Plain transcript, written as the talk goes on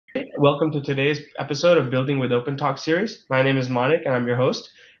Welcome to today's episode of Building with OpenTok series. My name is Manik and I'm your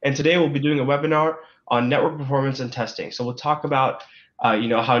host. And today we'll be doing a webinar on network performance and testing. So we'll talk about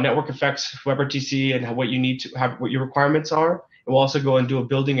how network affects WebRTC and what you need to have, what your requirements are. And we'll also go and do a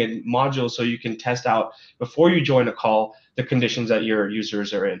building a module so you can test out before you join a call the conditions that your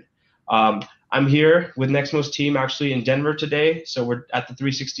users are in. I'm here with Nexmo's team actually in Denver today. So we're at the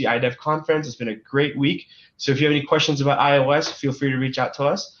 360 IDEV conference. It's been a great week. So if you have any questions about iOS, feel free to reach out to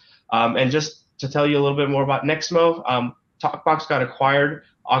us. And just to tell you a little bit more about Nexmo, TalkBox got acquired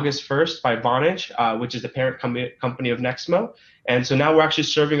August 1st by Vonage, which is the parent company of Nexmo. And so now we're actually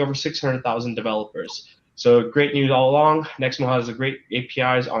serving over 600,000 developers. So great news all along. Nexmo has a great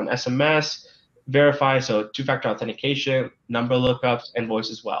APIs on SMS, Verify, so two-factor authentication, number lookups, and voice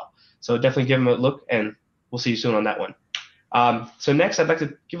as well. So definitely give them a look, and we'll see you soon on that one. So next, I'd like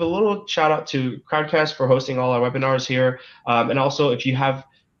to give a little shout out to Crowdcast for hosting all our webinars here. And also, if you have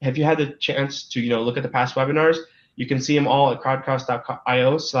had the chance to look at the past webinars, you can see them all at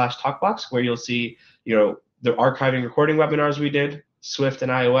crowdcast.io/talkbox, where you'll see the archiving recording webinars we did, Swift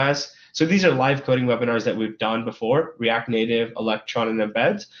and iOS. So these are live coding webinars that we've done before, React Native, Electron, and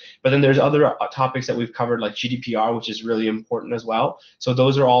embeds. But then there's other topics that we've covered like GDPR, which is really important as well. So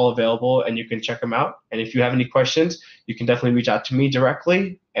those are all available and you can check them out. And if you have any questions, you can definitely reach out to me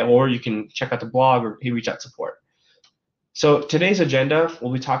directly, or you can check out the blog or reach out support. So today's agenda,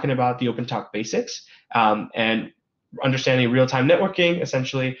 we'll be talking about the OpenTok basics and understanding real-time networking,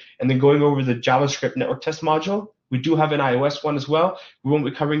 essentially, and then going over the JavaScript network test module. We do have an iOS one as well. We won't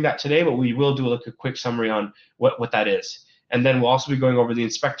be covering that today, but we will do a quick summary on what that is. And then we'll also be going over the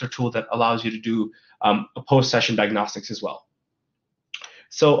inspector tool that allows you to do a post-session diagnostics as well.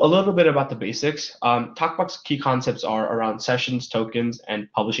 So a little bit about the basics. TalkBox key concepts are around sessions, tokens, and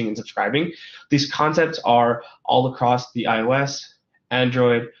publishing and subscribing. These concepts are all across the iOS,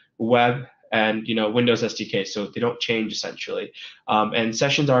 Android, web, and Windows SDK, so they don't change essentially. And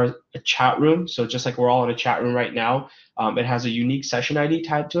sessions are a chat room, so just like we're all in a chat room right now, it has a unique session ID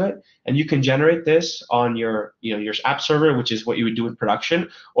tied to it, and you can generate this on your your app server, which is what you would do in production,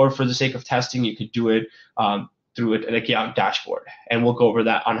 or for the sake of testing, you could do it through an account dashboard, and we'll go over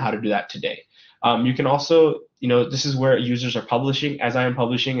that on how to do that today. You can also, this is where users are publishing, as I am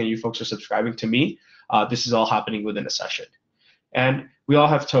publishing, and you folks are subscribing to me. This is all happening within a session. And we all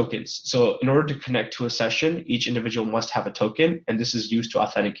have tokens. So in order to connect to a session, each individual must have a token, and this is used to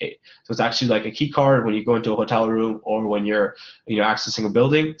authenticate. So it's actually like a key card when you go into a hotel room or when you're accessing a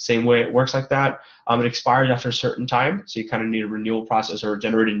building. Same way it works like that. It expires after a certain time, so you kind of need a renewal process or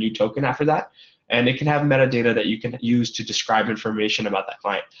generate a new token after that. And it can have metadata that you can use to describe information about that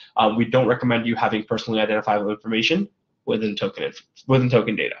client. We don't recommend you having personally identifiable information within token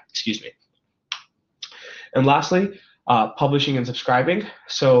data. Excuse me. And lastly, publishing and subscribing.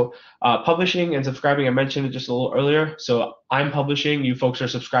 So publishing and subscribing, I mentioned it just a little earlier. So I'm publishing, you folks are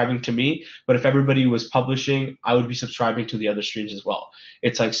subscribing to me, but if everybody was publishing, I would be subscribing to the other streams as well.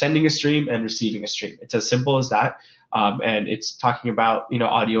 It's like sending a stream and receiving a stream. It's as simple as that. And it's talking about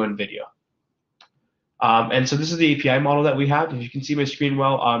audio and video. And so this is the API model that we have. If you can see my screen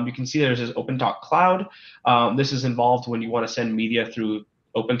well, you can see there's this OpenTok Cloud. This is involved when you want to send media through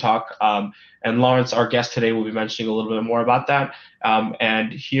OpenTok. And Lawrence, our guest today, will be mentioning a little bit more about that.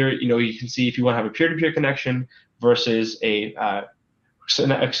 And here, you can see if you want to have a peer-to-peer connection versus a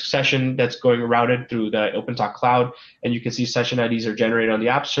session that's going routed through the OpenTok Cloud. And you can see session IDs are generated on the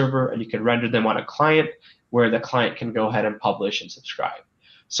app server, and you can render them on a client where the client can go ahead and publish and subscribe.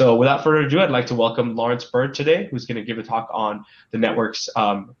 So without further ado, I'd like to welcome Lawrence Bird today, who's going to give a talk on the networks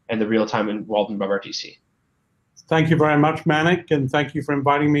and the real-time involved in WebRTC. Thank you very much, Manik, and thank you for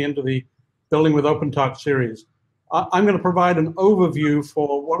inviting me into the Building with OpenTok series. I'm going to provide an overview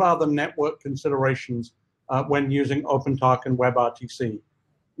for what are the network considerations when using OpenTok and WebRTC.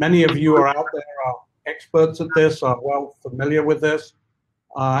 Many of you are out there, are experts at this, are well familiar with this,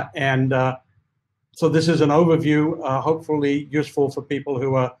 so this is an overview, hopefully useful for people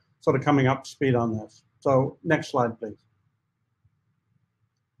who are sort of coming up to speed on this. So next slide, please.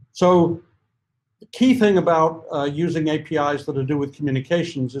 So the key thing about using APIs that are to do with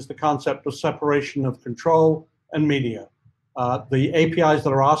communications is the concept of separation of control and media. The APIs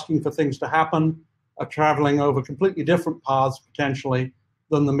that are asking for things to happen are traveling over completely different paths, potentially,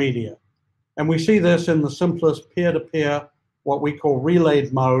 than the media. And we see this in the simplest peer-to-peer, what we call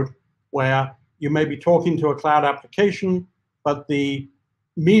relayed mode, where you may be talking to a cloud application, but the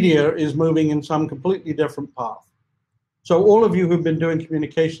media is moving in some completely different path. So all of you who've been doing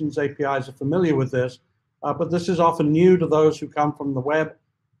communications APIs are familiar with this, but this is often new to those who come from the web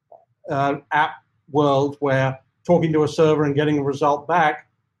app world, where talking to a server and getting a result back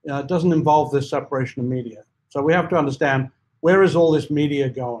doesn't involve this separation of media. So we have to understand, where is all this media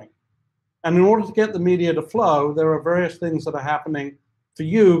going? And in order to get the media to flow, there are various things that are happening for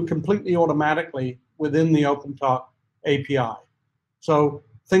you completely automatically within the OpenTok API. So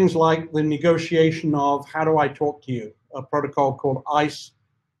things like the negotiation of how do I talk to you? A protocol called ICE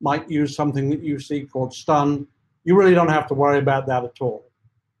might use something that you see called stun. You really don't have to worry about that at all.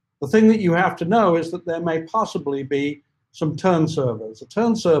 The thing that you have to know is that there may possibly be some turn servers. A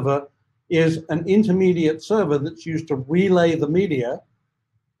turn server is an intermediate server that's used to relay the media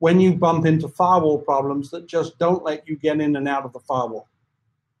when you bump into firewall problems that just don't let you get in and out of the firewall.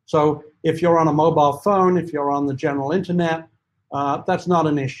 So if you're on a mobile phone, if you're on the general internet, that's not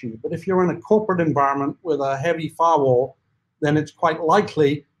an issue. But if you're in a corporate environment with a heavy firewall, then it's quite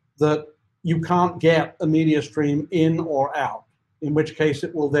likely that you can't get a media stream in or out, in which case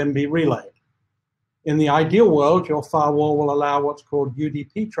it will then be relayed. In the ideal world, your firewall will allow what's called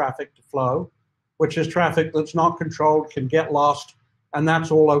UDP traffic to flow, which is traffic that's not controlled, can get lost, and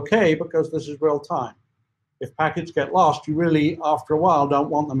that's all okay because this is real time. If packets get lost, you really, after a while, don't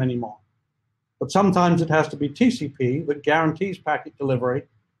want them anymore. But sometimes it has to be TCP that guarantees packet delivery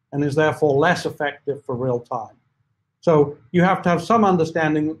and is therefore less effective for real time. So you have to have some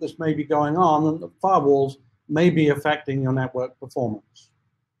understanding that this may be going on and that firewalls may be affecting your network performance.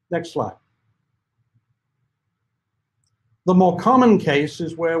 Next slide. The more common case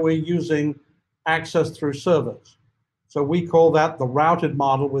is where we're using access through servers. So we call that the routed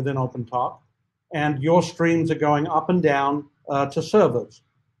model within OpenTok, and your streams are going up and down to servers.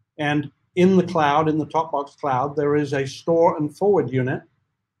 And in the cloud, in the TopBox cloud, there is a store and forward unit,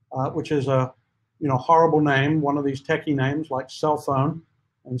 which is a horrible name, one of these techie names like cell phone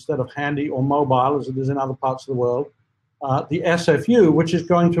instead of handy or mobile as it is in other parts of the world. The SFU, which is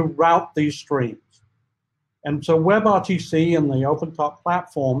going to route these streams. And so WebRTC and the OpenTok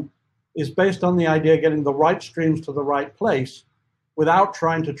platform is based on the idea of getting the right streams to the right place without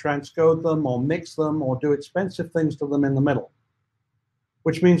trying to transcode them or mix them or do expensive things to them in the middle.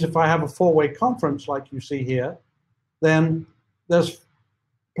 Which means if I have a four-way conference like you see here, then there's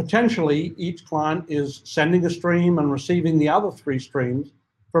potentially each client is sending a stream and receiving the other three streams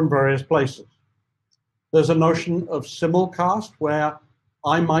from various places. There's a notion of simulcast where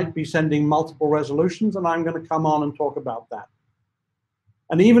I might be sending multiple resolutions, and I'm going to come on and talk about that.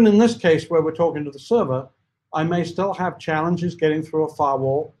 And even in this case where we're talking to the server, I may still have challenges getting through a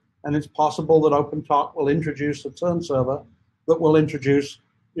firewall, and it's possible that OpenTok will introduce a turn server that will introduce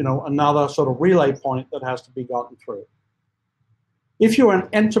another sort of relay point that has to be gotten through. If you're an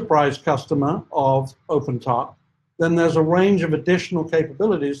enterprise customer of OpenTok, then there's a range of additional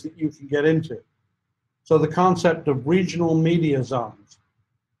capabilities that you can get into. So the concept of regional media zones.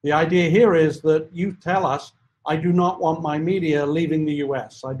 The idea here is that you tell us, I do not want my media leaving the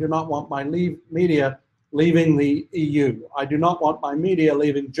US. I do not want my media leaving the EU. I do not want my media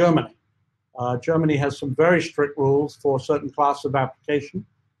leaving Germany. Germany has some very strict rules for certain class of application,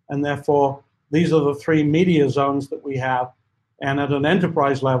 and therefore these are the three media zones that we have. And at an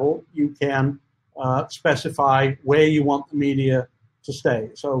enterprise level, you can specify where you want the media to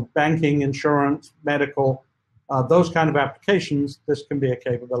stay. So banking, insurance, medical, those kind of applications, this can be a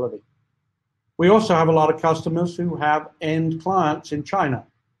capability. We also have a lot of customers who have end clients in China.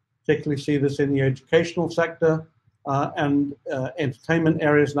 Particularly see this in the educational sector and entertainment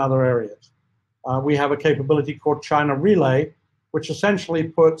areas and other areas. We have a capability called China Relay, which essentially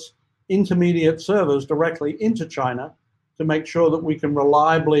puts intermediate servers directly into China to make sure that we can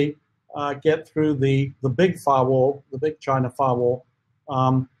reliably get through the big firewall, the big China firewall,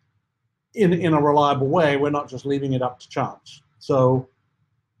 in a reliable way. We're not just leaving it up to chance. So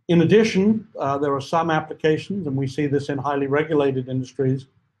in addition, there are some applications, and we see this in highly regulated industries,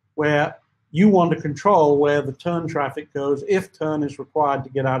 where you want to control where the turn traffic goes if turn is required to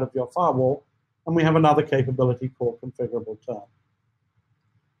get out of your firewall, and we have another capability called configurable turn.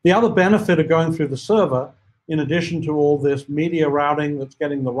 The other benefit of going through the server, in addition to all this media routing that's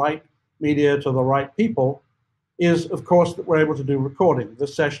getting the right media to the right people, is, of course, that we're able to do recording.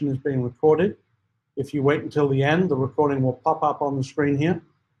 This session is being recorded. If you wait until the end, the recording will pop up on the screen here,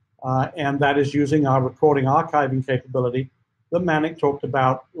 and that is using our recording archiving capability that Manik talked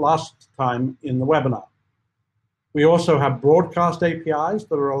about last time in the webinar. We also have broadcast APIs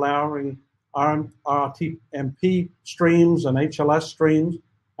that are allowing RTMP streams and HLS streams,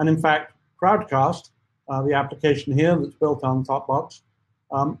 and in fact, Crowdcast, the application here that's built on TopBox,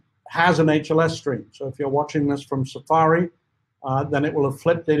 has an HLS stream. So if you're watching this from Safari, then it will have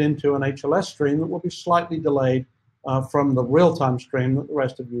flipped it into an HLS stream that will be slightly delayed from the real-time stream that the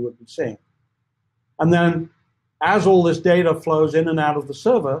rest of you would be seeing. And then as all this data flows in and out of the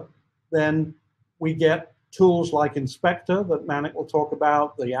server, then we get tools like Inspector that Manik will talk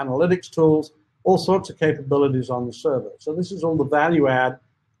about, the analytics tools, all sorts of capabilities on the server. So this is all the value add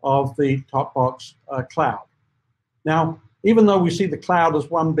of the TokBox cloud. Now, even though we see the cloud as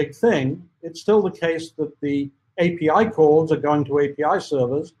one big thing, it's still the case that the API calls are going to API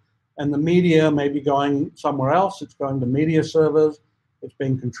servers, and the media may be going somewhere else. It's going to media servers. It's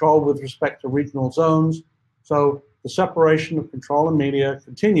being controlled with respect to regional zones. So the separation of control and media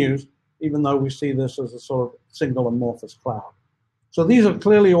continues, even though we see this as a sort of single amorphous cloud. So these are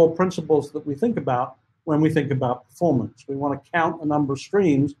clearly all principles that we think about when we think about performance. We want to count the number of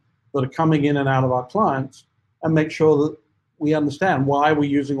streams that are coming in and out of our clients and make sure that we understand why we're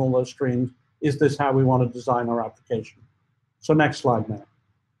using all those streams. Is this how we want to design our application? So next slide, Matt.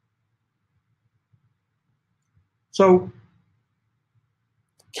 So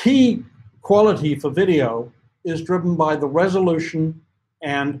key quality for video is driven by the resolution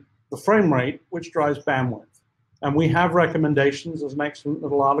and the frame rate, which drives bandwidth. And we have recommendations. There's an excellent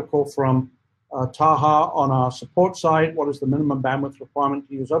little article from Taha on our support site, what is the minimum bandwidth requirement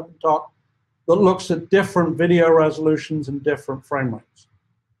to use OpenTok, that looks at different video resolutions and different frame rates.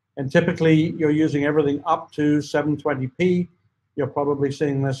 And typically, you're using everything up to 720p. You're probably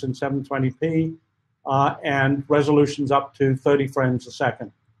seeing this in 720p, and resolutions up to 30 frames a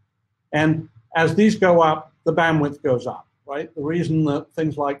second. And as these go up, the bandwidth goes up, right? The reason that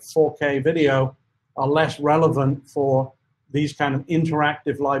things like 4K video are less relevant for these kind of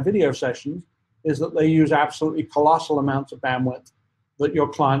interactive live video sessions is that they use absolutely colossal amounts of bandwidth that your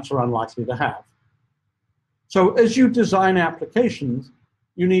clients are unlikely to have. So as you design applications,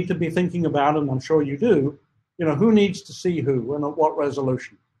 you need to be thinking about, and I'm sure you do, who needs to see who and at what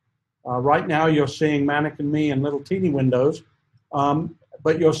resolution. Right now you're seeing Manik and me in little teeny windows,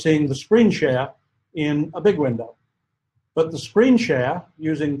 but you're seeing the screen share in a big window. But the screen share,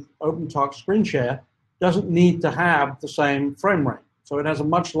 using OpenTok screen share, doesn't need to have the same frame rate. So it has a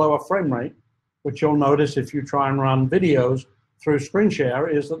much lower frame rate, which you'll notice if you try and run videos through screen share,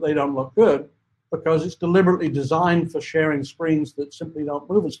 is that they don't look good because it's deliberately designed for sharing screens that simply don't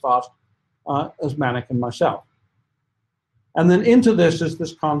move as fast as Manik and myself. And then into this is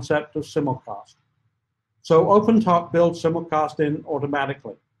this concept of simulcast. So OpenTok builds simulcast in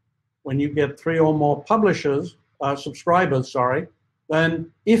automatically. When you get 3 or more subscribers,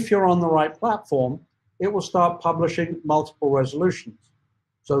 then if you're on the right platform, it will start publishing multiple resolutions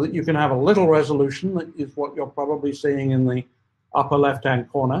so that you can have a little resolution that is what you're probably seeing in the upper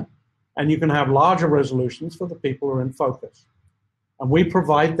left-hand corner, and you can have larger resolutions for the people who are in focus. And we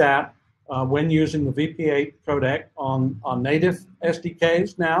provide that when using the VP8 codec on our native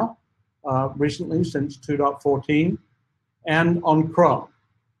SDKs now, recently since 2.14, and on Chrome.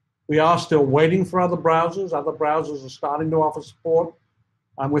 We are still waiting for other browsers. Other browsers are starting to offer support.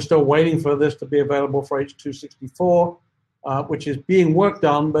 And we're still waiting for this to be available for H.264, which is being worked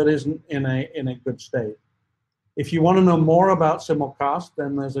on but isn't in a good state. If you want to know more about simulcast,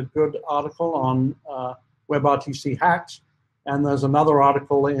 then there's a good article on WebRTC hacks, and there's another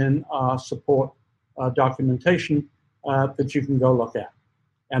article in our support documentation that you can go look at.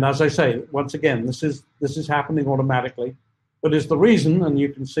 And as I say, once again, this is happening automatically, but is the reason, and you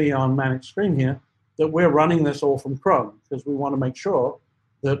can see on Manik's screen here, that we're running this all from Chrome, because we want to make sure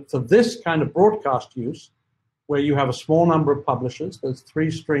that for this kind of broadcast use, where you have a small number of publishers, there's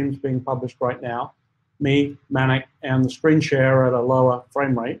 3 streams being published right now, me, Manik, and the screen share at a lower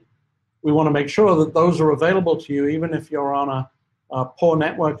frame rate. We want to make sure that those are available to you, even if you're on a poor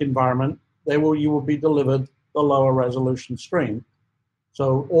network environment, you will be delivered the lower resolution stream.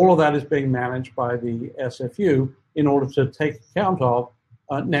 So all of that is being managed by the SFU in order to take account of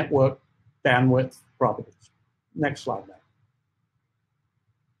network bandwidth properties. Next slide, Matt.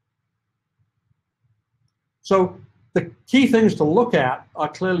 So the key things to look at are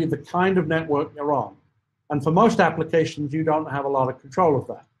clearly the kind of network you're on. And for most applications, you don't have a lot of control of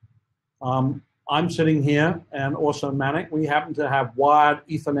that. I'm sitting here, and also Manik, we happen to have wired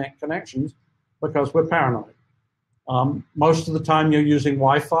Ethernet connections because we're paranoid. Most of the time you're using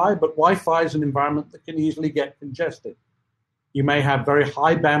Wi-Fi, but Wi-Fi is an environment that can easily get congested. You may have very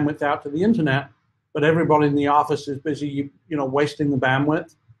high bandwidth out to the internet, but everybody in the office is busy, wasting the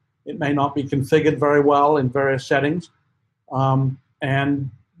bandwidth. It may not be configured very well in various settings, and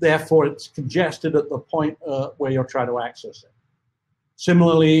therefore it's congested at the point where you're trying to access it.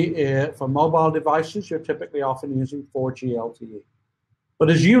 Similarly, for mobile devices, you're typically often using 4G LTE. But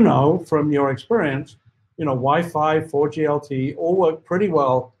as you know from your experience, Wi-Fi, 4G LTE all work pretty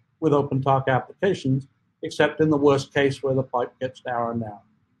well with OpenTok applications, except in the worst case where the pipe gets narrow and narrow.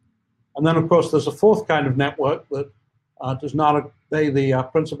 And then, of course, there's a fourth kind of network that does not obey the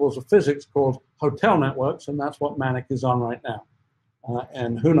principles of physics called hotel networks, and that's what Manic is on right now.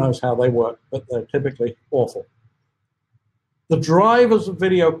 And who knows how they work, but they're typically awful. The drivers of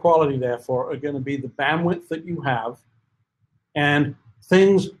video quality, therefore, are going to be the bandwidth that you have and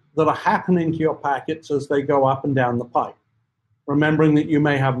things that are happening to your packets as they go up and down the pipe. Remembering that you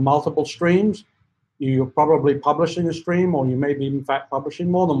may have multiple streams, you're probably publishing a stream, or you may be, in fact,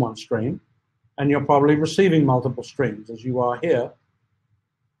 publishing more than one stream, and you're probably receiving multiple streams, as you are here.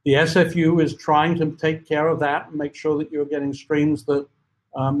 The SFU is trying to take care of that and make sure that you're getting streams that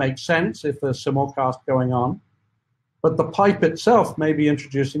make sense if there's simulcast going on. But the pipe itself may be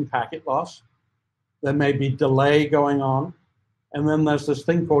introducing packet loss. There may be delay going on. And then there's this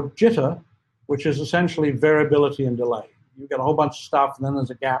thing called jitter, which is essentially variability and delay. You get a whole bunch of stuff, and then there's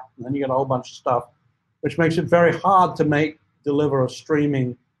a gap, and then you get a whole bunch of stuff, which makes it very hard to deliver a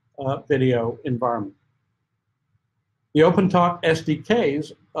streaming video environment. The OpenTok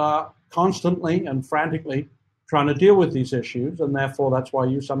SDKs are constantly and frantically trying to deal with these issues, and therefore that's why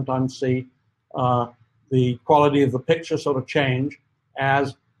you sometimes see the quality of the picture sort of change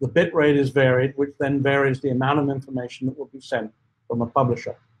as the bit rate is varied, which then varies the amount of information that will be sent from a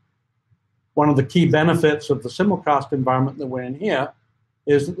publisher. One of the key benefits of the simulcast environment that we're in here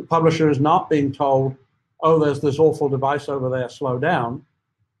is that the publisher is not being told, oh, there's this awful device over there, slow down,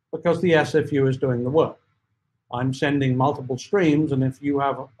 because the SFU is doing the work. I'm sending multiple streams, and if you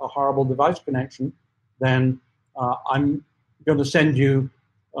have a horrible device connection, then I'm going to send you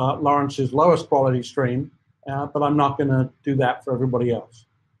Lawrence's lowest quality stream, but I'm not going to do that for everybody else.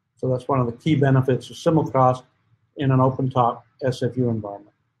 So that's one of the key benefits of simulcast in an OpenTok SFU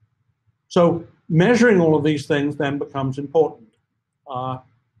environment. So measuring all of these things then becomes important.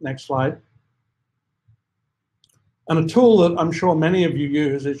 Next slide. And a tool that I'm sure many of you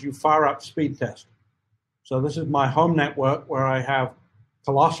use is you fire up speed test. So this is my home network where I have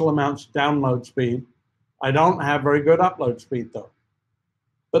colossal amounts of download speed. I don't have very good upload speed though.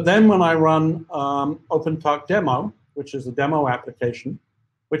 But then when I run OpenTok Demo, which is the demo application,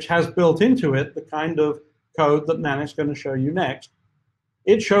 which has built into it the kind of code that Manic's going to show you next,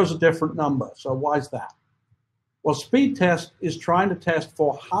 it shows a different number. So why is that? Well, speed test is trying to test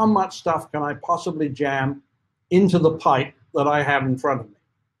for how much stuff can I possibly jam into the pipe that I have in front of me.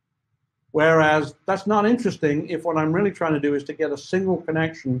 Whereas that's not interesting if what I'm really trying to do is to get a single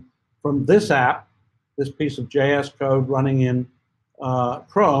connection from this app, this piece of JS code running in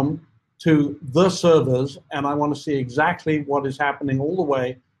Chrome, to the servers, and I want to see exactly what is happening all the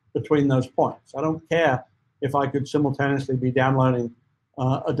way between those points. I don't care if I could simultaneously be downloading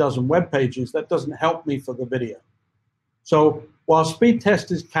a dozen web pages. That doesn't help me for the video. So while speed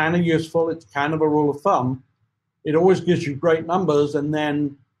test is kind of useful, it's kind of a rule of thumb, it always gives you great numbers, and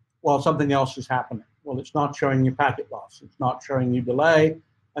then, well, something else is happening. Well, it's not showing you packet loss, it's not showing you delay,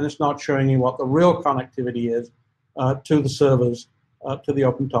 and it's not showing you what the real connectivity is to the servers, to the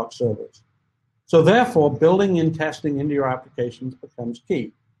OpenTok servers. So therefore, building in testing into your applications becomes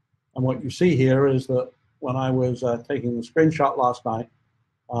key. And what you see here is that when I was taking the screenshot last night,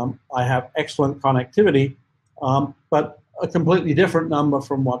 I have excellent connectivity, but a completely different number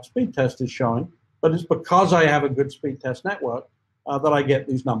from what speed test is showing. But it's because I have a good speed test network that I get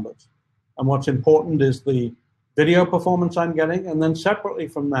these numbers. And what's important is the video performance I'm getting, and then separately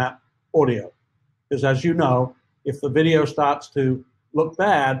from that, audio. Because as you know, if the video starts to look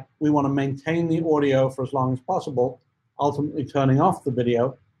bad, we want to maintain the audio for as long as possible, ultimately turning off the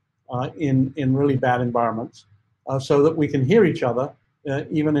video in really bad environments so that we can hear each other,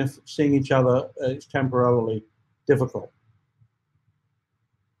 even if seeing each other is temporarily difficult.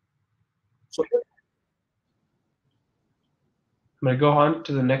 So I'm going to go on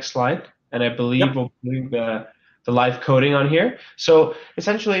to the next slide, and I believe Yep. we'll bring the live coding on here. So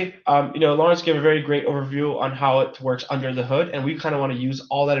essentially, Lawrence gave a very great overview on how it works under the hood, and we kind of want to use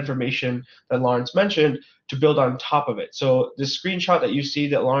all that information that Lawrence mentioned to build on top of it. So the screenshot that you see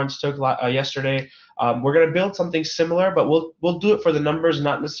that Lawrence took yesterday, we're going to build something similar, but we'll do it for the numbers,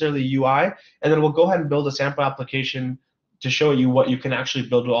 not necessarily UI, and then we'll go ahead and build a sample application to show you what you can actually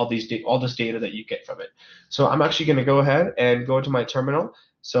build with all this data that you get from it. So I'm actually going to go ahead and go to my terminal.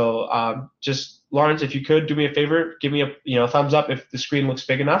 So just Lawrence, if you could do me a favor, give me a thumbs up if the screen looks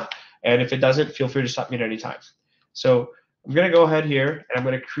big enough, and if it doesn't, feel free to stop me at any time. So I'm going to go ahead here, and I'm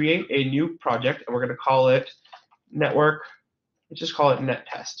going to create a new project, and we're going to call it network. Let's just call it net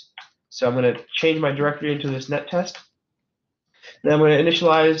test. So I'm going to change my directory into this net test. Then I'm going to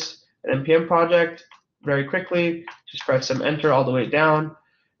initialize an npm project very quickly. Just press some enter all the way down,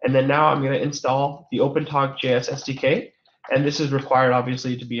 and then now I'm going to install the OpenTok JS SDK. And this is required,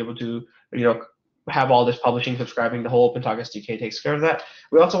 obviously, to be able to, have all this publishing, subscribing. The whole OpenTalk SDK takes care of that.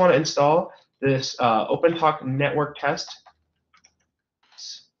 We also want to install this OpenTalk Network Test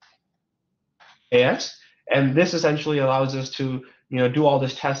AS, and this essentially allows us to do all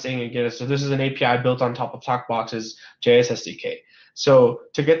this testing and get us. So this is an API built on top of TalkBox's JS SDK. So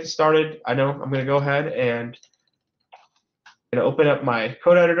to get this started, I'm going to go ahead and open up my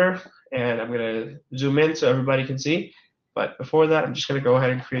code editor, and I'm going to zoom in so everybody can see. But before that, I'm just going to go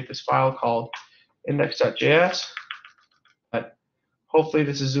ahead and create this file called index.js. But hopefully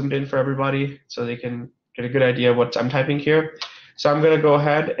this is zoomed in for everybody so they can get a good idea of what I'm typing here. So I'm going to go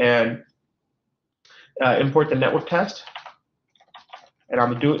ahead and import the network test, and I'm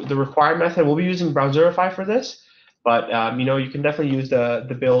going to do the required method. We'll be using Browserify for this, but you can definitely use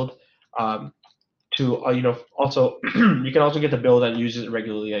the build to also you can also get the build and use it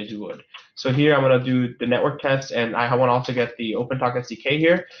regularly as you would. So here I'm going to do the network test, and I want to also get the OpenTalk SDK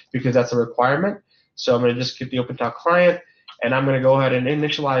here because that's a requirement. So I'm going to just get the OpenTalk client, and I'm going to go ahead and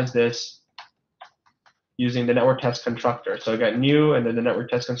initialize this using the network test constructor. So I got new and then the network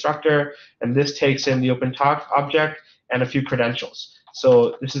test constructor, and this takes in the OpenTalk object and a few credentials.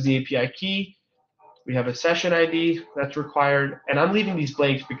 So this is the API key. We have a session ID that's required, and I'm leaving these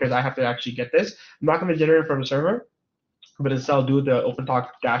blanks because I have to actually get this. I'm not going to generate it from the server, but instead I'll do the OpenTalk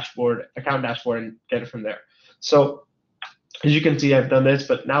dashboard, account dashboard, and get it from there. So as you can see, I've done this,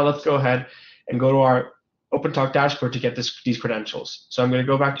 but now let's go ahead and go to our OpenTalk dashboard to get these credentials. So I'm going to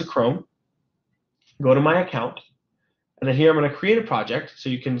go back to Chrome, go to my account, and then here I'm going to create a project. So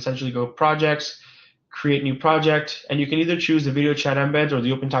you can essentially go projects, create new project, and you can either choose the video chat embeds or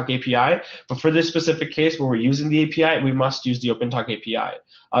the OpenTalk API. But for this specific case where we're using the API, we must use the OpenTalk API.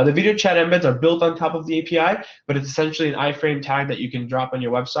 The video chat embeds are built on top of the API, but it's essentially an iframe tag that you can drop on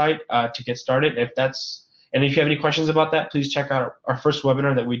your website to get started. And if you have any questions about that, please check out our first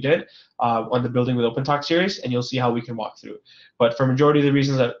webinar that we did on the Building with OpenTalk series, and you'll see how we can walk through. But for majority of the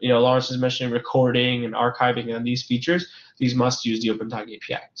reasons that Lawrence is mentioning, recording and archiving and these features, these must use the OpenTalk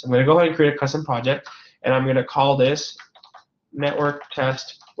API. So I'm going to go ahead and create a custom project, and I'm going to call this Network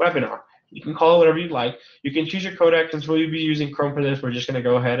Test Webinar. You can call it whatever you'd like. You can choose your codec. Since we'll be using Chrome for this, we're just going to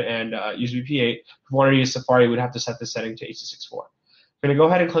go ahead and use VP8. If we wanted to use Safari, we'd have to set the setting to H.264. I'm going to go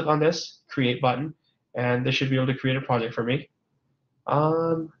ahead and click on this Create button, and this should be able to create a project for me.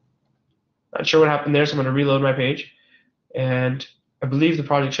 Not sure what happened there, so I'm going to reload my page. And I believe the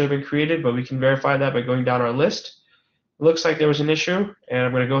project should have been created, but we can verify that by going down our list. It looks like there was an issue, and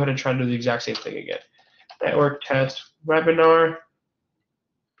I'm going to go ahead and try to do the exact same thing again. Network Test Webinar,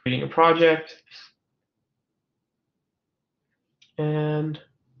 creating a project, and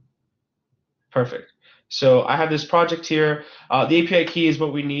perfect. So I have this project here. The API key is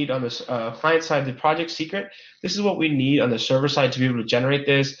what we need on this client side, the project secret. This is what we need on the server side to be able to generate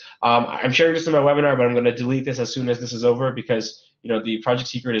this. I'm sharing this in my webinar, but I'm going to delete this as soon as this is over because the project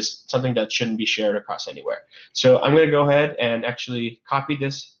secret is something that shouldn't be shared across anywhere. So I'm going to go ahead and actually copy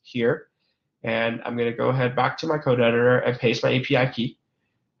this here, and I'm going to go ahead back to my code editor and paste my API key.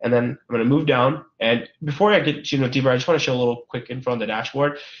 And then I'm going to move down. And before I get deeper, I just want to show a little quick info on the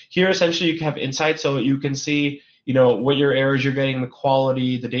dashboard. Here, essentially, you can have insights, so you can see, what your errors you're getting, the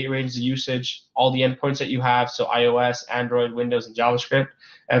quality, the date range, the usage, all the endpoints that you have, so iOS, Android, Windows, and JavaScript.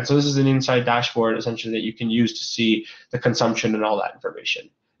 And so this is an inside dashboard, essentially, that you can use to see the consumption and all that information.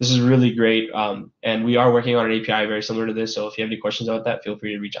 This is really great, and we are working on an API very similar to this, so if you have any questions about that, feel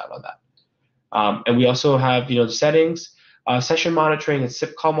free to reach out on that. And we also have, the settings. Session monitoring and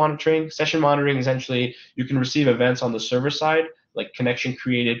SIP call monitoring. Session monitoring, essentially, you can receive events on the server side, like connection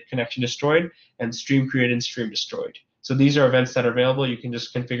created, connection destroyed, and stream created and stream destroyed. So these are events that are available. You can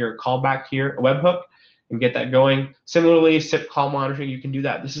just configure a callback here, a webhook, and get that going. Similarly, SIP call monitoring, you can do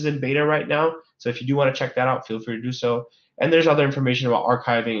that. This is in beta right now, so if you do want to check that out, feel free to do so. And there's other information about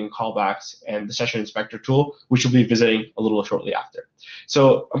archiving and callbacks and the session inspector tool, which we'll be visiting a little shortly after.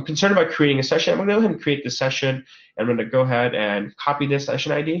 So I'm concerned about creating a session. I'm going to go ahead and create this session. I'm going to go ahead and copy this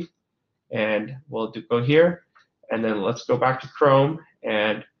session ID, and we'll go here. And then let's go back to Chrome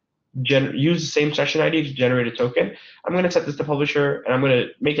and use the same session ID to generate a token. I'm going to set this to publisher, and I'm going to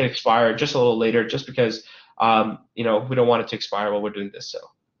make it expire just a little later, just because we don't want it to expire while we're doing this. So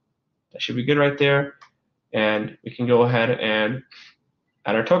that should be good right there. And we can go ahead and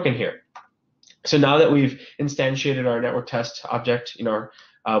add our token here. So now that we've instantiated our network test object,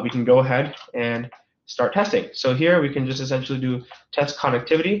 we can go ahead and start testing. So here we can just essentially do test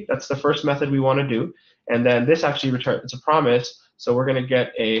connectivity. That's the first method we want to do. And then this actually returns, it's a promise. So we're going to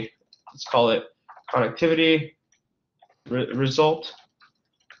get let's call it connectivity result.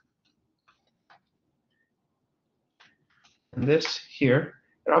 and this here.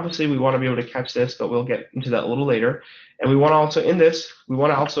 And obviously we want to be able to catch this, but we'll get into that a little later. And we want to also, in this, we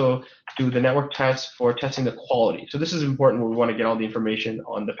want to also do the network test for testing the quality. So this is important where we want to get all the information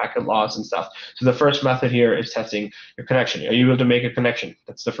on the packet loss and stuff. So the first method here is testing your connection. Are you able to make a connection?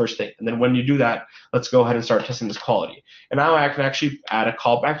 That's the first thing. And then when you do that, let's go ahead and start testing this quality. And now I can actually add a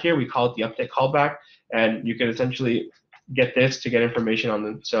callback here. We call it the update callback. And you can essentially get this to get information on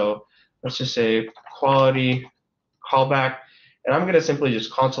them. So let's just say quality callback. And I'm going to simply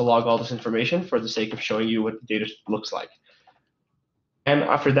just console log all this information for the sake of showing you what the data looks like. And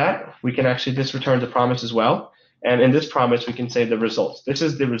after that, we can actually just return the promise as well. And in this promise, we can say the results. This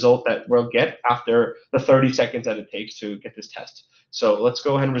is the result that we'll get after the 30 seconds that it takes to get this test. So let's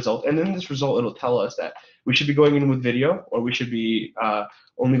go ahead and result. And in this result, it'll tell us that we should be going in with video, or we should be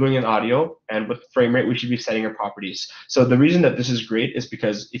only going in audio. And with frame rate, we should be setting our properties. So the reason that this is great is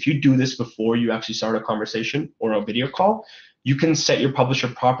because if you do this before you actually start a conversation or a video call, you can set your publisher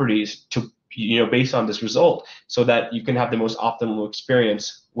properties to, based on this result, so that you can have the most optimal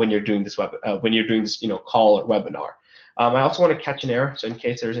experience when you're doing this call or webinar. I also want to catch an error, so in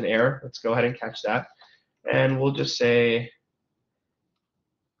case there's an error, let's go ahead and catch that, and we'll just say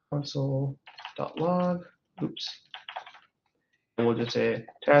console.log. Oops, and we'll just say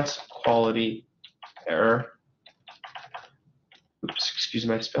test quality error. Oops, excuse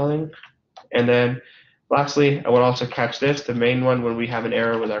my spelling, and then. Lastly, I want to also catch this, the main one, when we have an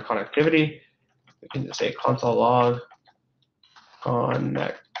error with our connectivity. We can just say console log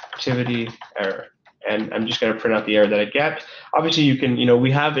connectivity error. And I'm just going to print out the error that I get. Obviously, you can,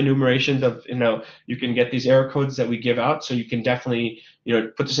 we have enumerations of, you can get these error codes that we give out. So you can definitely,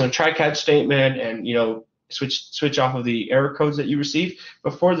 put this in a try-catch statement and, switch off of the error codes that you receive.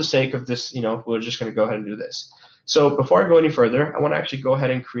 But for the sake of this, we're just going to go ahead and do this. So before I go any further, I want to actually go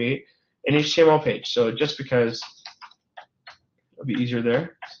ahead and create an HTML page. So just because it'll be easier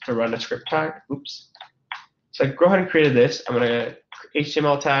there to run a script tag. Oops. So I go ahead and create this. I'm going to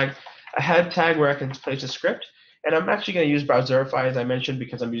HTML tag, a head tag where I can place a script. And I'm actually going to use browserify, as I mentioned,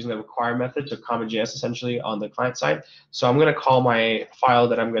 because I'm using the require method, so CommonJS essentially on the client side. So I'm going to call my file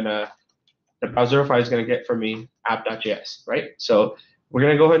that the browserify is going to get for me app.js, right? So we're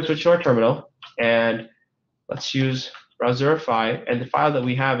going to go ahead and switch to our terminal, and let's use browserify, and the file that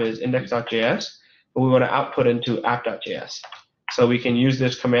we have is index.js, but we want to output into app.js. So we can use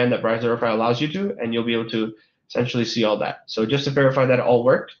this command that browserify allows you to, and you'll be able to essentially see all that. So just to verify that it all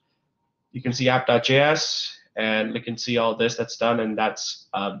worked, you can see app.js, and we can see all this that's done, and that's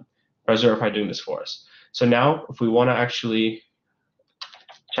browserify doing this for us. So now, if we want to actually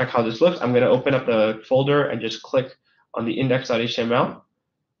check how this looks, I'm going to open up the folder and just click on the index.html,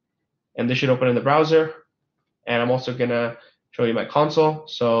 and this should open in the browser. And I'm also going to show you my console.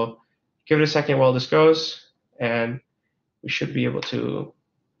 So give it a second while this goes, and we should be able to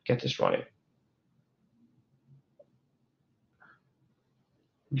get this running.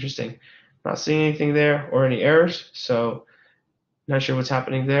 Interesting. Not seeing anything there or any errors, so not sure what's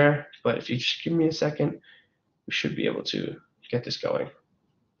happening there. But if you just give me a second, we should be able to get this going.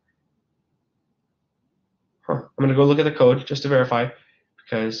 I'm going to go look at the code just to verify,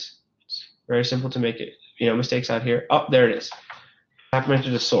 because it's very simple to make it. Mistakes out here. Oh, there it is. I have to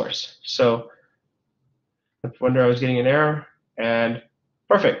enter the source. So I wonder I was getting an error, and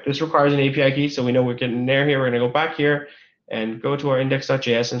perfect. This requires an API key, so we know we're getting an error here. We're going to go back here and go to our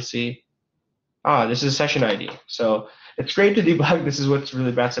index.js and see, this is a session ID. So it's great to debug. This is what's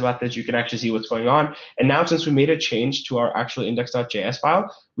really best about this. You can actually see what's going on. And now since we made a change to our actual index.js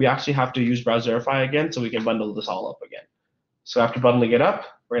file, we actually have to use browserify again so we can bundle this all up again. So after bundling it up,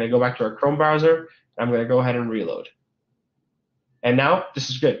 we're going to go back to our Chrome browser. I'm going to go ahead and reload. And now this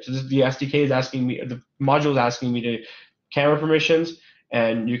is good. So the SDK is asking me, the module is asking me to camera permissions,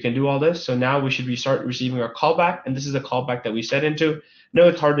 and you can do all this. So now we should start receiving our callback, and this is a callback that we set into. No,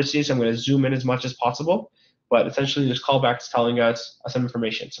 it's hard to see, so I'm going to zoom in as much as possible. But essentially, this callback is telling us some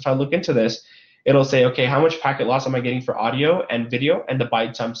information. So if I look into this, it'll say, okay, how much packet loss am I getting for audio and video, and the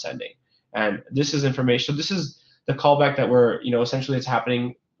bytes I'm sending. And this is information. So this is the callback that essentially it's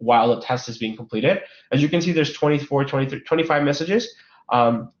happening while the test is being completed. As you can see, there's 24, 23, 25 messages.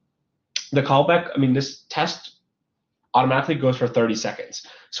 The callback, this test automatically goes for 30 seconds.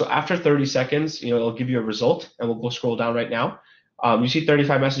 So after 30 seconds, it'll give you a result, and we'll go scroll down right now. You see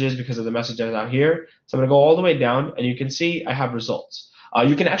 35 messages because of the messages out here. So I'm going to go all the way down, and you can see I have results.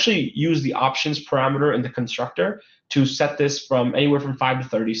 You can actually use the options parameter in the constructor to set this from anywhere from 5 to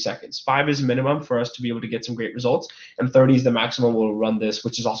 30 seconds. 5 is minimum for us to be able to get some great results, and 30 is the maximum we'll run this,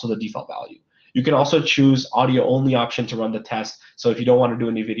 which is also the default value. You can also choose audio only option to run the test. So if you don't want to do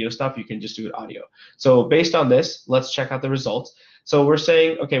any video stuff, you can just do it audio. So based on this, let's check out the results. So we're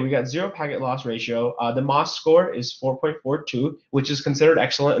saying, okay, we got 0 packet loss ratio. The MOS score is 4.42, which is considered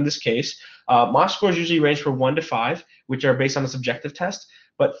excellent in this case. MOS scores usually range from 1 to 5, which are based on a subjective test.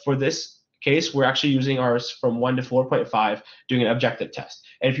 But for this case, we're actually using ours from 1 to 4.5, doing an objective test.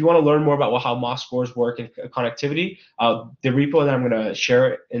 And if you want to learn more about how MOS scores work in connectivity, the repo that I'm going to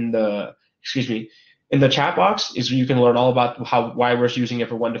share in the, in the chat box is where you can learn all about why we're using it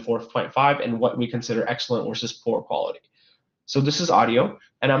for 1 to 4.5 and what we consider excellent versus poor quality. So this is audio,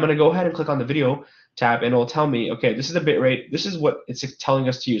 and I'm going to go ahead and click on the video tab, and it'll tell me, okay, this is the bit rate. This is what it's telling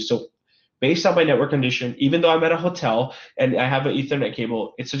us to use. So based on my network condition, even though I'm at a hotel and I have an Ethernet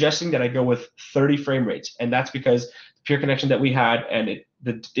cable, it's suggesting that I go with 30 frame rates, and that's because the peer connection that we had and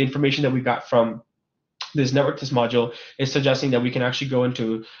the information that we got from this network test module is suggesting that we can actually go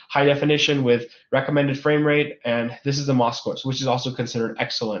into high definition with recommended frame rate, and this is the MOS scores, which is also considered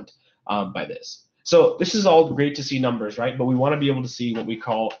excellent by this. So this is all great to see numbers, right? But we want to be able to see what we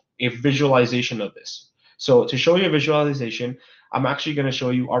call a visualization of this. So to show you a visualization, I'm actually going to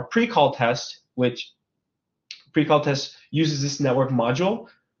show you our pre-call test, which pre-call test uses this network module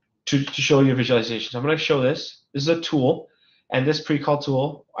to show you a visualization. So I'm going to show this. This is a tool, and this pre-call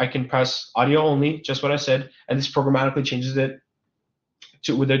tool, I can press audio only, just what I said, and this programmatically changes it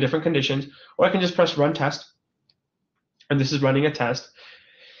with their different conditions, or I can just press run test, and this is running a test.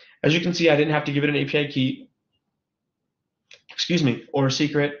 As you can see, I didn't have to give it an API key, or a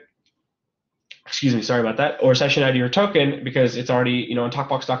secret, sorry about that, or session ID or token, because it's already, on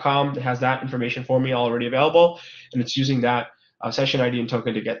talkbox.com, it has that information for me already available, and it's using that session ID and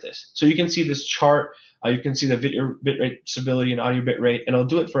token to get this. So you can see this chart, you can see the bitrate stability and audio bitrate, and I'll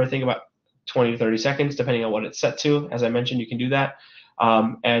do it for, I think, about 20 to 30 seconds, depending on what it's set to. As I mentioned, you can do that.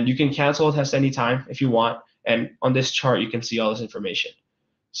 And you can cancel a test anytime if you want, and on this chart, you can see all this information.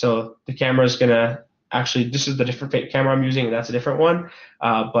 So the camera is going to actually, this is the different camera I'm using, and that's a different one.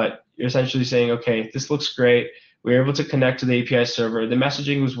 But you're essentially saying, okay, this looks great. We were able to connect to the API server. The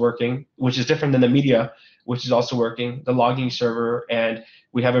messaging was working, which is different than the media, which is also working, the logging server, and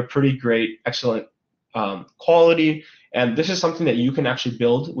we have a pretty great, excellent quality. And this is something that you can actually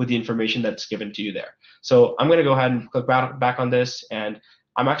build with the information that's given to you there. So I'm going to go ahead and click back on this, and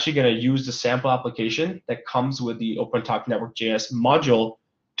I'm actually going to use the sample application that comes with the OpenTok Network JS module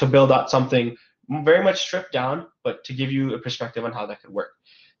to build out something very much stripped down, but to give you a perspective on how that could work.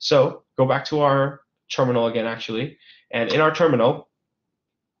 So go back to our terminal again, actually. And in our terminal,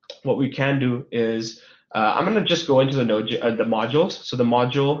 what we can do is, I'm going to just go into the modules. So the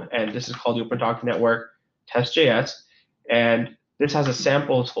module, and this is called the OpenTok Network Test.js, and this has a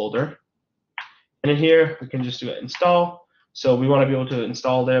samples folder. And in here, we can just do it install. So we want to be able to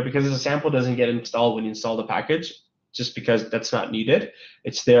install there, because the sample doesn't get installed when you install the package, just because that's not needed.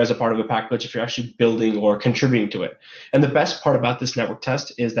 It's there as a part of a package if you're actually building or contributing to it. And the best part about this network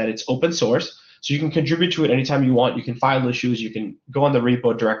test is that it's open source, so you can contribute to it anytime you want. You can file issues. You can go on the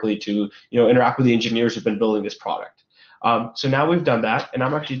repo directly to interact with the engineers who've been building this product. So now we've done that, and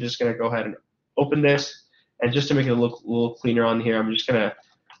I'm actually just going to go ahead and open this. And just to make it look a little cleaner on here, I'm just going to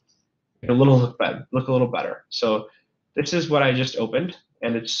make it look a little better. So this is what I just opened,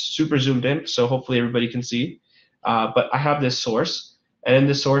 and it's super zoomed in, so hopefully everybody can see. But I have this source, and in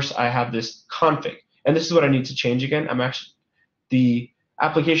this source I have this config, and this is what I need to change again. The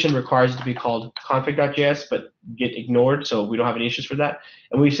application requires it to be called config.js, but get ignored, so we don't have any issues for that.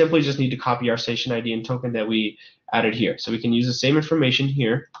 And we simply just need to copy our session ID and token that we added here. So we can use the same information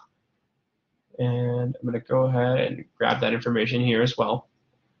here, and I'm going to go ahead and grab that information here as well.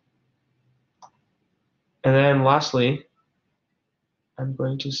 And then lastly, I'm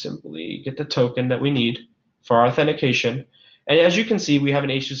going to simply get the token that we need for our authentication. And as you can see, we have an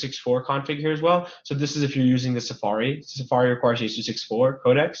H.264 config here as well. So this is if you're using the Safari. Safari requires H.264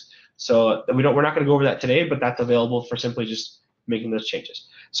 codecs. So we're not going to go over that today, but that's available for simply just making those changes.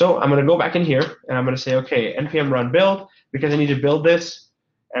 So I'm going to go back in here, and I'm going to say, okay, npm run build, because I need to build this.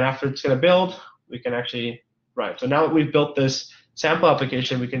 And after it's going to build, we can actually run. So now that we've built this sample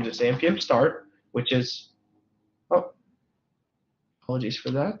application, we can just say npm start, which is, oh, apologies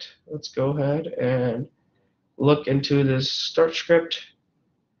for that. Let's go ahead and look into this start script.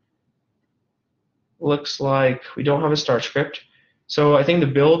 Looks like we don't have a start script. So I think the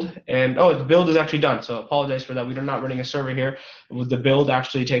build, and the build is actually done. So I apologize for that. We're not running a server here. The build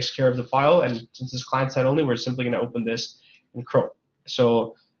actually takes care of the file, and since it's client-side only, we're simply going to open this in Chrome.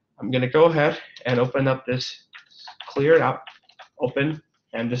 So I'm going to go ahead and open up this, clear it out, open,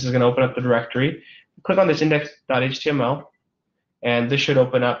 and this is going to open up the directory. Click on this index.html, and this should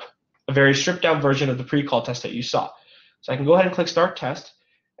open up a very stripped down version of the pre-call test that you saw. So I can go ahead and click Start Test.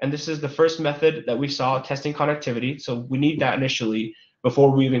 And this is the first method that we saw, testing connectivity. So we need that initially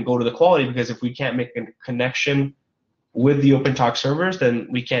before we even go to the quality, because if we can't make a connection with the OpenTok servers, then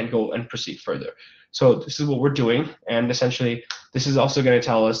we can't go and proceed further. So this is what we're doing. And essentially, this is also going to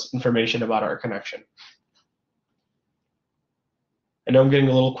tell us information about our connection. I know I'm getting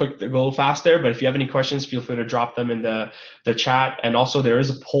a little fast there, but if you have any questions, feel free to drop them in the chat. And also, there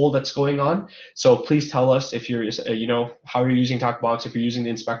is a poll that's going on, so please tell us if you're, how you're using TalkBox, if you're using the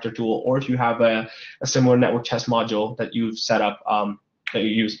inspector tool, or if you have a similar network test module that you've set up that you're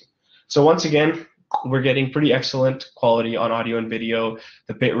using. So once again, we're getting pretty excellent quality on audio and video.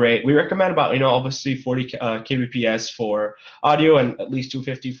 The bit rate, we recommend about, obviously 40 kbps for audio and at least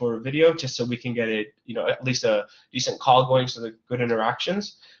 250 for video, just so we can get it, at least a decent call going, so the good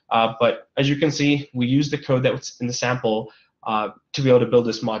interactions. But as you can see, we use the code that's in the sample to be able to build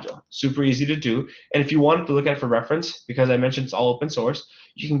this module. Super easy to do. And if you wanted to look at it for reference, because I mentioned it's all open source,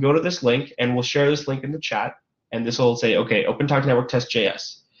 you can go to this link, and we'll share this link in the chat, and this will say, okay, OpenTok Network Test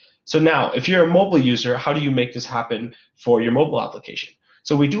JS. So now, if you're a mobile user, how do you make this happen for your mobile application?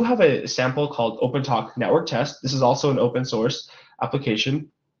 So we do have a sample called OpenTok Network Test. This is also an open source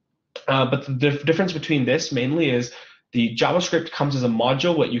application. But the difference between this mainly is the JavaScript comes as a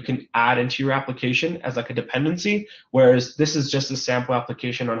module, what you can add into your application as like a dependency, whereas this is just a sample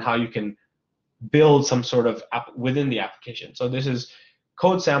application on how you can build some sort of app within the application. So this is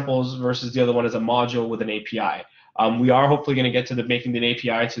code samples versus the other one is a module with an API. We are hopefully going to get to making an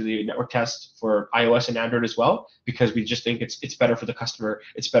API to the network test for iOS and Android as well, because we just think it's better for the customer,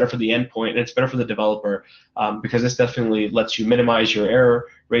 it's better for the endpoint, and it's better for the developer, because this definitely lets you minimize your error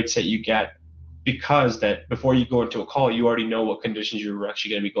rates that you get, because that before you go into a call, you already know what conditions you're actually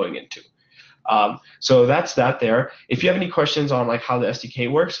going to be going into. So that's that there. If you have any questions on like how the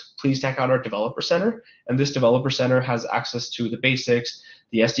SDK works, please check out our developer center. And this developer center has access to the basics,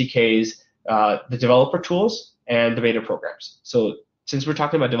 the SDKs, the developer tools, and the beta programs. So since we're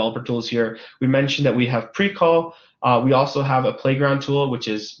talking about developer tools here, we mentioned that we have pre-call. We also have a playground tool, which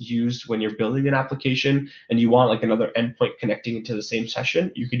is used when you're building an application and you want like another endpoint connecting into the same session.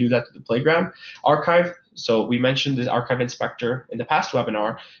 You can do that to the playground. Archive. So we mentioned this archive inspector in the past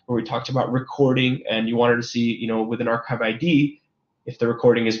webinar where we talked about recording, and you wanted to see, with an archive ID, if the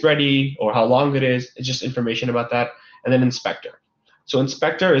recording is ready or how long it is. It's just information about that. And then inspector. So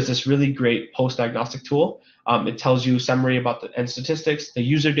inspector is this really great post-diagnostic tool. It tells you summary about the end statistics, the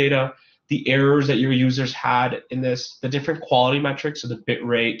user data, the errors that your users had in this, the different quality metrics, so the bit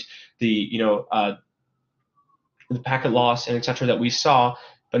rate, the packet loss, and etc. that we saw,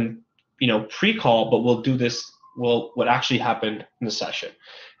 and pre-call. But we'll do this. What actually happened in the session.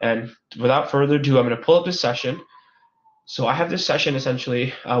 And without further ado, I'm going to pull up this session. So I have this session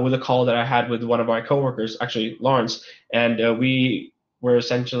essentially with a call that I had with one of my coworkers, actually Lawrence, and we were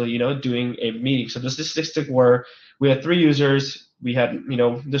essentially, doing a meeting. So the statistic were we had 3 users. We had,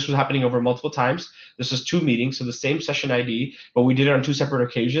 this was happening over multiple times. This was 2 meetings, so the same session ID, but we did it on 2 separate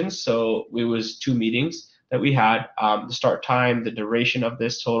occasions. So it was 2 meetings that we had. The start time, the duration of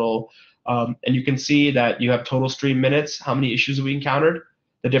this total, and you can see that you have total stream minutes, how many issues we encountered,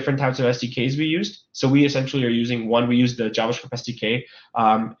 the different types of SDKs we used. So we essentially are using we use the JavaScript SDK,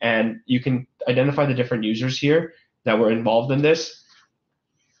 and you can identify the different users here that were involved in this.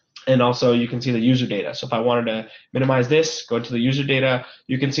 And also you can see the user data. So if I wanted to minimize this, go to the user data,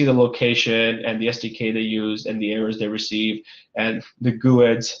 you can see the location and the SDK they used and the errors they received, and the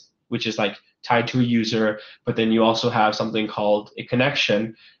GUIDs, which is like tied to a user. But then you also have something called a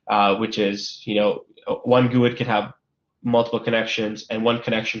connection, which is, one GUID can have multiple connections, and one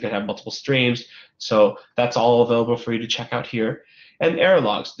connection can have multiple streams. So that's all available for you to check out here. And error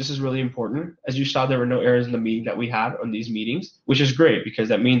logs. This is really important. As you saw, there were no errors in the meeting that we had on these meetings, which is great because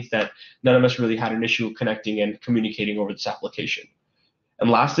that means that none of us really had an issue connecting and communicating over this application. And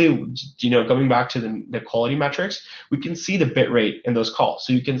lastly, going back to the quality metrics, we can see the bit rate in those calls.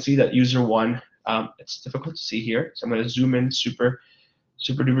 So you can see that user 1, it's difficult to see here, so I'm going to zoom in, super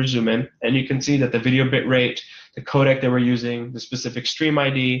duper zoom in, and you can see that the video bit rate, the codec they were using, the specific stream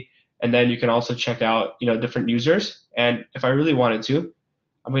ID, and then you can also check out, different users. And if I really wanted to,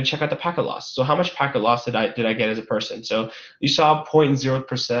 I'm going to check out the packet loss. So how much packet loss did I get as a person? So you saw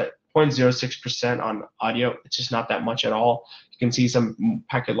 0.06% on audio. It's just not that much at all. You can see some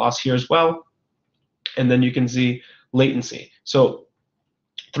packet loss here as well. And then you can see latency. So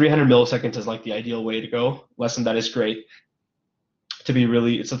 300 milliseconds is like the ideal way to go. Less than that is great.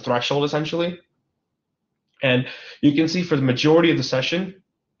 It's a threshold essentially. And you can see for the majority of the session,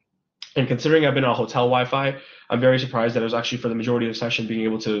 and considering I've been on hotel Wi-Fi, I'm very surprised that it was actually for the majority of the session being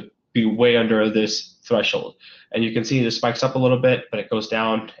able to be way under this threshold. And you can see this spikes up a little bit, but it goes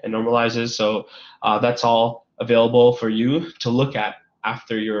down and normalizes. So that's all available for you to look at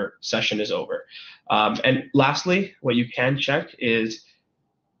after your session is over. And lastly, what you can check is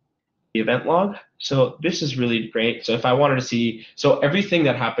the event log. So this is really great. So if I wanted to see, so everything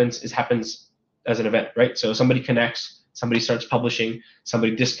that happens as an event, right? So somebody connects, somebody starts publishing,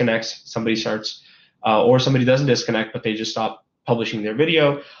 somebody disconnects, somebody starts, or somebody doesn't disconnect, but they just stop publishing their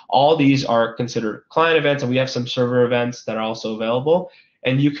video. All these are considered client events, and we have some server events that are also available.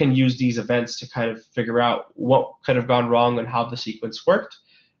 And you can use these events to kind of figure out what could have gone wrong and how the sequence worked.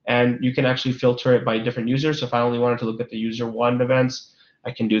 And you can actually filter it by different users. So if I only wanted to look at the user 1 events,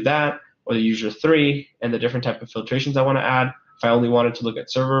 I can do that, or the user 3 and the different type of filtrations I want to add. If I only wanted to look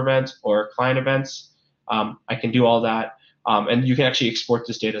at server events or client events, I can do all that. And you can actually export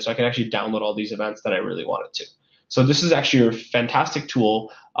this data. So I can actually download all these events that I really wanted to. So this is actually a fantastic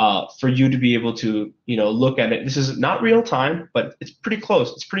tool for you to be able to, look at it. This is not real time, but it's pretty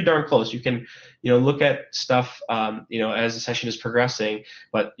close. It's pretty darn close. You can, look at stuff, as the session is progressing,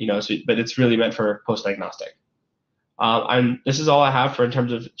 but but it's really meant for post-diagnostic. This is all I have in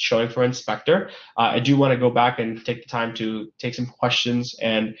terms of showing for Inspector. I do want to go back and take the time to take some questions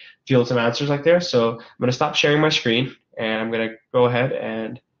and field some answers like there. So I'm going to stop sharing my screen, and I'm going to go ahead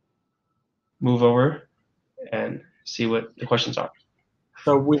and move over and see what the questions are.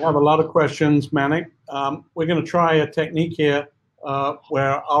 So we have a lot of questions, Manik. We're going to try a technique here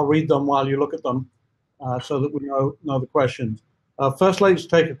where I'll read them while you look at them so that we know the questions. First, let's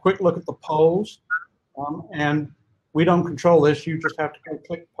take a quick look at the polls. And we don't control this. You just have to go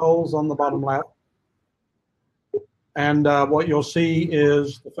click polls on the bottom left. And what you'll see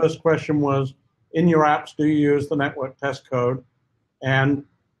is the first question was, in your apps, do you use the network test code? And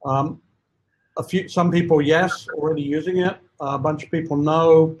some people, yes, already using it. A bunch of people,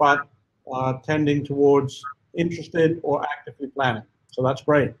 no, but tending towards interested or actively planning. So that's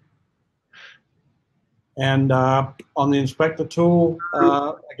great. And on the inspector tool,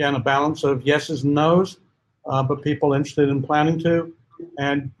 again, a balance of yeses and nos, but people interested in planning to.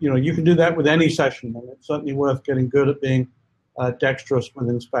 And you can do that with any session, and it's certainly worth getting good at being dexterous with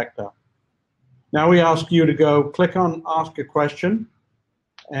inspector. Now we ask you to go click on Ask a Question,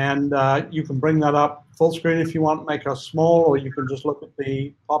 and you can bring that up full screen if you want, make us small, or you can just look at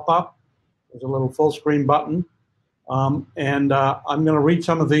the pop-up. There's a little full screen button. I'm going to read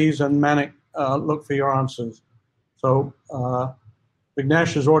some of these, and Manik, look for your answers. So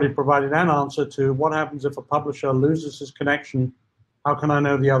Vignesh has already provided an answer to what happens if a publisher loses his connection. How can I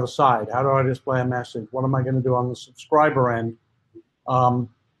know the other side? How do I display a message? What am I going to do on the subscriber end?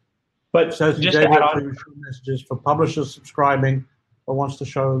 But it says just to add on, messages for publishers subscribing, but wants to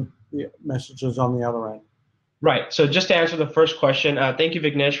show the messages on the other end. Right. So just to answer the first question, thank you,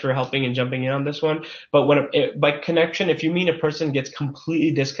 Vignesh, for helping and jumping in on this one. But by connection, if you mean a person gets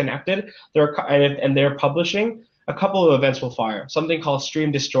completely disconnected, and they're publishing, a couple of events will fire. Something called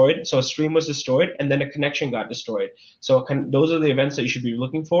stream destroyed. So a stream was destroyed, and then a connection got destroyed. So those are the events that you should be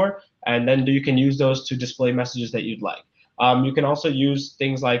looking for, and then you can use those to display messages that you'd like. You can also use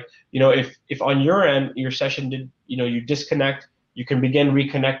things like, if on your end your session did, you disconnect, you can begin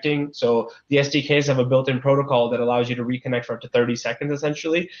reconnecting. So the SDKs have a built-in protocol that allows you to reconnect for up to 30 seconds,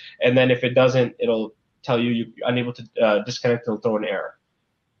 essentially. And then if it doesn't, it'll tell you're unable to disconnect. It'll throw an error.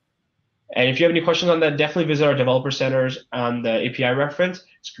 And if you have any questions on that, definitely visit our developer centers on the API reference.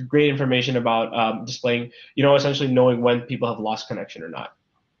 It's great information about displaying, essentially knowing when people have lost connection or not.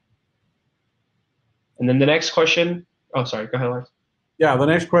 And then the next question, oh, sorry, go ahead, Lars. Yeah, the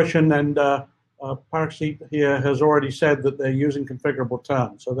next question, and Pariksit here has already said that they're using configurable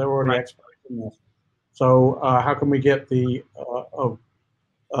terms, so they're already experts in this. So how can we get the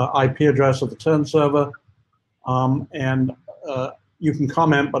IP address of the turn server? You can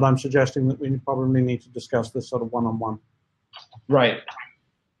comment, but I'm suggesting that we probably need to discuss this sort of one-on-one. Right.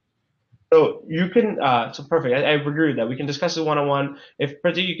 So you can, so perfect. I agree with that. We can discuss it one-on-one. If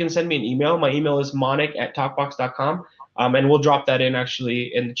Pratik, you can send me an email. My email is monik@talkbox.com, and we'll drop that in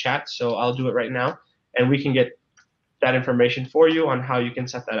actually in the chat. So I'll do it right now, and we can get that information for you on how you can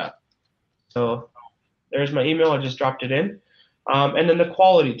set that up. So there's my email. I just dropped it in. And then the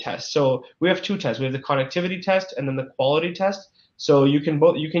quality test. So we have two tests. We have the connectivity test and then the quality test. So you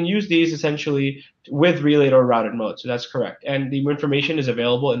can use these essentially with relayed or routed mode. So that's correct. And the information is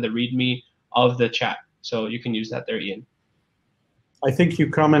available in the README of the chat. So you can use that there, Ian. I think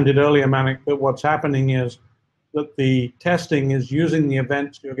you commented earlier, Manik, that what's happening is that the testing is using the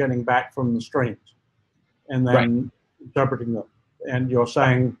events you're getting back from the streams and then interpreting them. And you're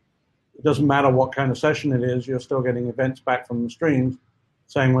saying it doesn't matter what kind of session it is, you're still getting events back from the streams.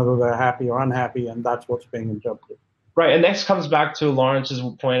 saying whether they're happy or unhappy, and that's what's being interpreted. Right, and next comes back to Lawrence's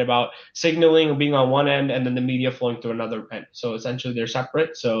point about signaling being on one end and then the media flowing through another end. So essentially they're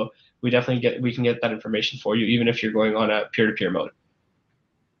separate. So we can get that information for you even if you're going on a peer-to-peer mode.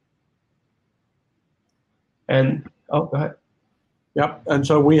 And oh, go ahead. Yep, and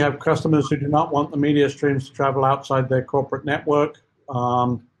so we have customers who do not want the media streams to travel outside their corporate network.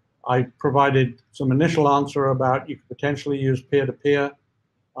 I provided some initial answer about you could potentially use peer-to-peer.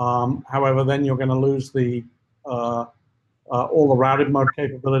 However, then you're going to lose the all the routed mode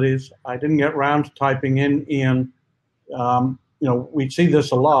capabilities. I didn't get around to typing in, Ian. We see this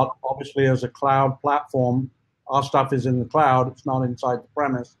a lot. Obviously, as a cloud platform, our stuff is in the cloud. It's not inside the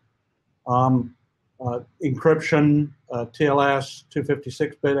premise. Encryption, TLS,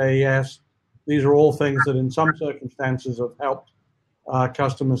 256-bit AES, these are all things that in some circumstances have helped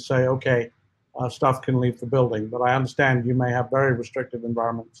customers say, okay, stuff can leave the building. But I understand you may have very restrictive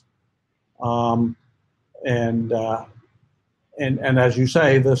environments. And as you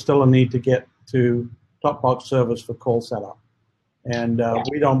say, there's still a need to get to top-box servers for call setup. And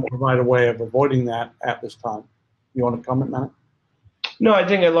we don't provide a way of avoiding that at this time. You want to comment, Matt? No, I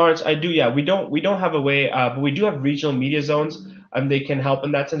think, Lawrence, I do. Yeah, we don't have a way, but we do have regional media zones. They can help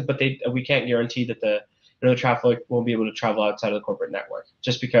in that sense, but we can't guarantee that the traffic won't be able to travel outside of the corporate network,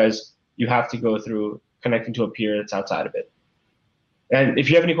 just because you have to go through connecting to a peer that's outside of it. And if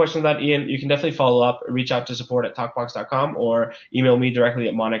you have any questions on that, Ian, you can definitely follow up, reach out to support@talkbox.com, or email me directly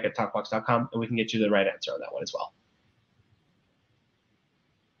at monik@talkbox.com, and we can get you the right answer on that one as well.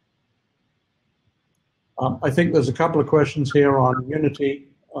 I think there's a couple of questions here on Unity,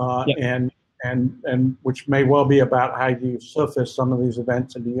 and which may well be about how you surface some of these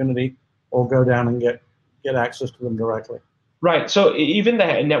events into Unity, or go down and get access to them directly. Right. So even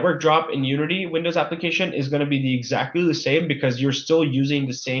the network drop in Unity Windows application is going to be exactly the same, because you're still using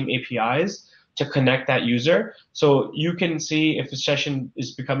the same APIs to connect that user. So you can see if a session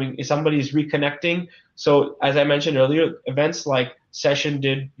is if somebody's reconnecting. So as I mentioned earlier, events like session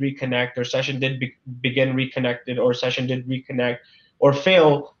did reconnect, or session did begin reconnected, or session did reconnect or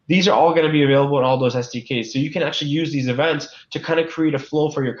fail, these are all going to be available in all those SDKs. So you can actually use these events to kind of create a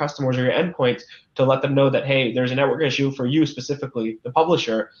flow for your customers or your endpoints to let them know that, hey, there's a network issue for you specifically, the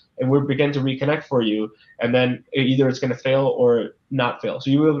publisher, and we're begin to reconnect for you. And then either it's going to fail or not fail.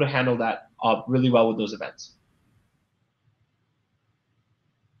 So you'll be able to handle that really well with those events.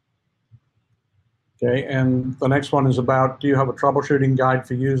 Okay, and the next one is about, do you have a troubleshooting guide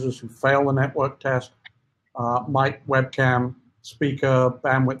for users who fail the network test, mic, webcam, speaker,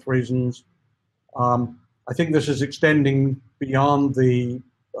 bandwidth reasons? I think this is extending beyond the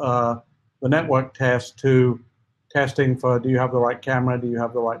network test to testing for, do you have the right camera, do you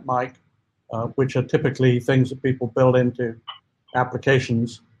have the right mic, which are typically things that people build into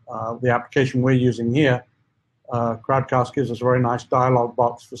applications. The application we're using here, Crowdcast, gives us a very nice dialog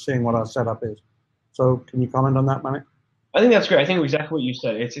box for seeing what our setup is. So can you comment on that, Manik? I think that's great. I think exactly what you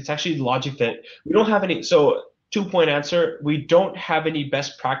said. It's actually logic that we don't have any. So 2-point answer, we don't have any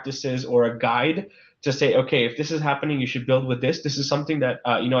best practices or a guide to say, okay, if this is happening, you should build with this. This is something that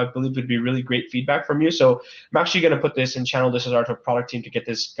I believe would be really great feedback from you. So I'm actually going to put this and channel this as our product team to get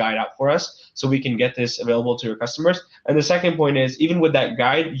this guide out for us, so we can get this available to your customers. And the second point is, even with that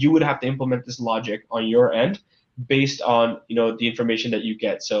guide, you would have to implement this logic on your end based on the information that you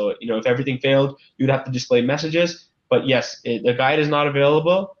get. So if everything failed, you'd have to display messages. But yes, the guide is not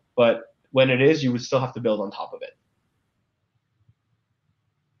available, but when it is, you would still have to build on top of it.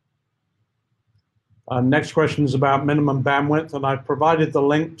 Next question is about minimum bandwidth, and I've provided the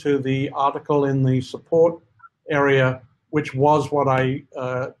link to the article in the support area, which was what I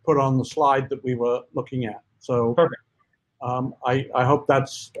put on the slide that we were looking at. So perfect. I hope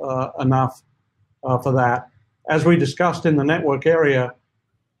that's enough for that. As we discussed in the network area,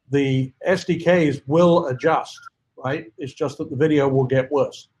 the SDKs will adjust, right? It's just that the video will get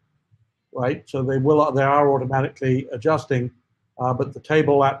worse, right? So they are automatically adjusting, but the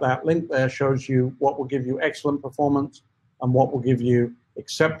table at that link there shows you what will give you excellent performance and what will give you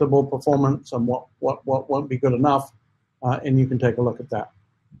acceptable performance and what won't be good enough, and you can take a look at that.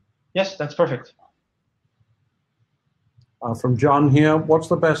 Yes, that's perfect. From John here, what's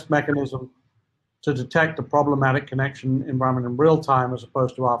the best mechanism to detect a problematic connection environment in real time as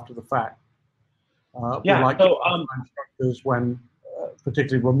opposed to after the fact? We like instructors when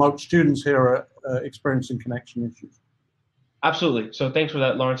particularly remote students here are experiencing connection issues. Absolutely. So thanks for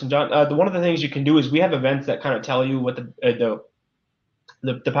that, Lawrence and John. One of the things you can do is we have events that kind of tell you what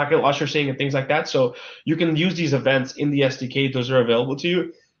the packet loss you're seeing and things like that. So you can use these events in the SDK. Those are available to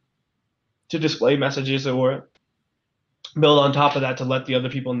you to display messages or build on top of that to let the other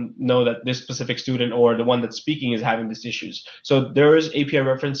people know that this specific student or the one that's speaking is having these issues. So there is API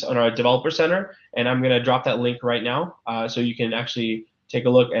reference on our developer center, and I'm going to drop that link right now, so you can actually take a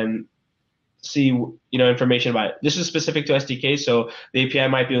look and see information about it. This is specific to SDK, so the API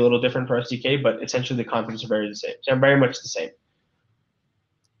might be a little different for SDK, but essentially the concepts are very much the same.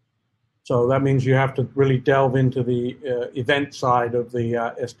 So that means you have to really delve into the event side of the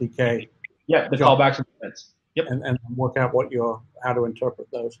SDK. Yeah, the callbacks and events. Yep. And work out how to interpret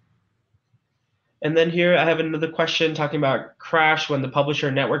those. And then here I have another question talking about crash when the publisher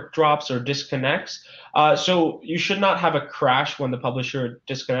network drops or disconnects. So you should not have a crash when the publisher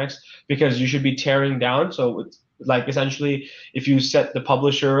disconnects, because you should be tearing down. So it's like essentially if you set the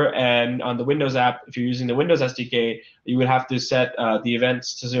publisher, and on the Windows app, if you're using the Windows SDK, you would have to set the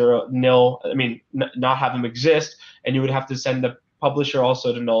events to nil. I mean, not have them exist, and you would have to send the publisher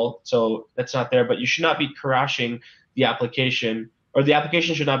also to null, so that's not there. But you should not be crashing the application, or the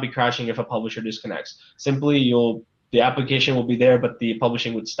application should not be crashing if a publisher disconnects. Simply, the application will be there, but the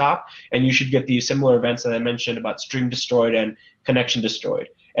publishing would stop, and you should get the similar events that I mentioned about stream destroyed and connection destroyed.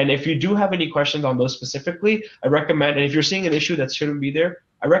 And if you do have any questions on those specifically, I recommend, and if you're seeing an issue that shouldn't be there,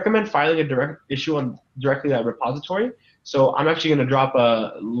 I recommend filing a direct issue on directly that repository. So I'm actually going to drop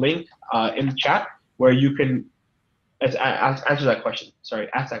a link in the chat where you can answer that question. Sorry,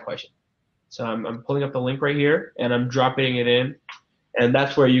 ask that question. So I'm pulling up the link right here, and I'm dropping it in, and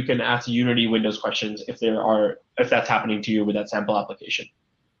that's where you can ask Unity Windows questions if that's happening to you with that sample application.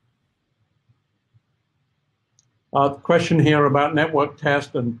 Question here about network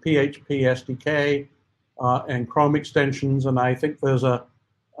test and PHP SDK and Chrome extensions, and I think there's a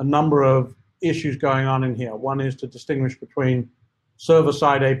number of issues going on in here. One is to distinguish between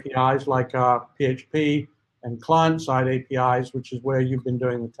server-side APIs like PHP and client-side APIs, which is where you've been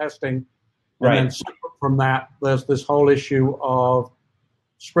doing the testing. And then separate from that, there's this whole issue of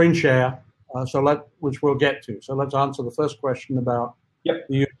screen share, which we'll get to. So let's answer the first question about the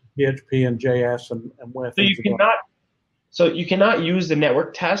use of PHP and JS and where things are going. So you cannot use the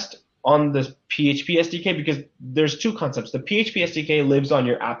network test on the PHP SDK because there's two concepts. The PHP SDK lives on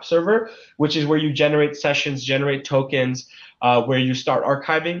your app server, which is where you generate sessions, generate tokens, where you start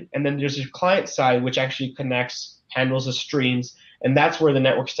archiving. And then there's a client side, which actually handles the streams, and that's where the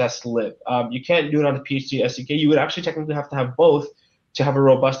network tests live. You can't do it on the PHP SDK. You would actually technically have to have both to have a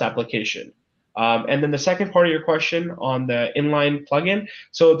robust application. And then the second part of your question on the inline plugin.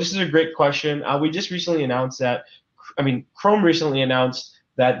 So this is a great question. We just recently announced that, Chrome recently announced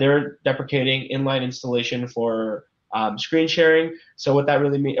that they're deprecating inline installation for screen sharing. So what that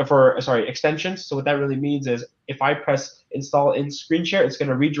really means, extensions. So what that really means is if I press install in screen share, it's going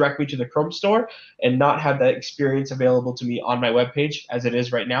to redirect me to the Chrome store and not have that experience available to me on my web page as it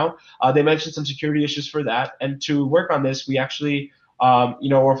is right now. They mentioned some security issues for that, and to work on this, we actually,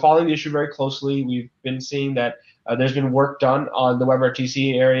 we're following the issue very closely. We've been seeing that there's been work done on the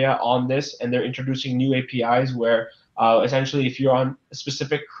WebRTC area on this, and they're introducing new APIs where essentially if you're on a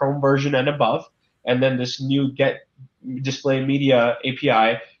specific Chrome version and above, and then this new get display media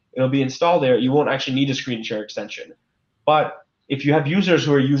API, it'll be installed there. You won't actually need a screen share extension. But if you have users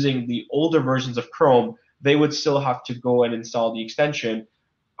who are using the older versions of Chrome, they would still have to go and install the extension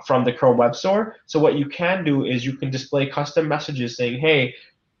from the Chrome Web Store. So what you can do is you can display custom messages saying, hey,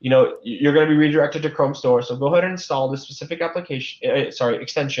 you're going to be redirected to Chrome Store, so go ahead and install this specific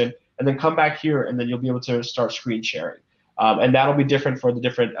extension, and then come back here, and then you'll be able to start screen sharing. And that'll be different for the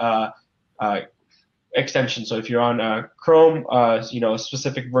different extension. So if you're on Chrome, a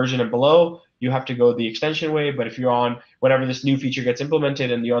specific version and below, you have to go the extension way. But if you're on whenever this new feature gets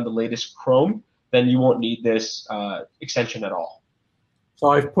implemented and you're on the latest Chrome, then you won't need this extension at all. So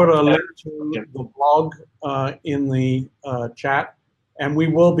I've put a link to the blog in the chat, and we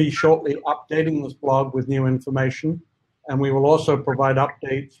will be shortly updating this blog with new information. And we will also provide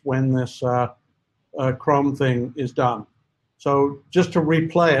updates when this Chrome thing is done. So just to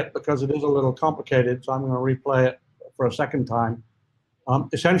replay it, because it is a little complicated, so I'm going to replay it for a second time.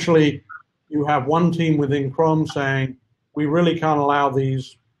 Essentially, you have one team within Chrome saying, we really can't allow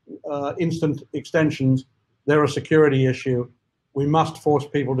these instant extensions. They're a security issue. We must force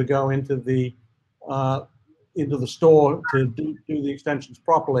people to go into the store to do the extensions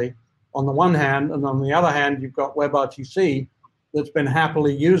properly, on the one hand, and on the other hand, you've got WebRTC that's been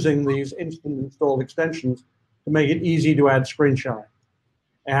happily using these instant installed extensions to make it easy to add screen sharing.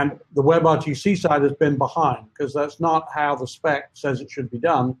 And the WebRTC side has been behind, because that's not how the spec says it should be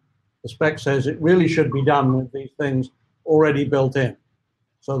done. The spec says it really should be done with these things already built in.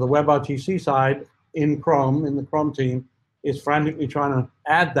 So the WebRTC side in Chrome, in the Chrome team, is frantically trying to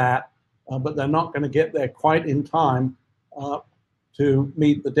add that, but they're not going to get there quite in time to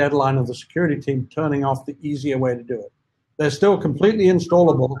meet the deadline of the security team turning off the easier way to do it. They're still completely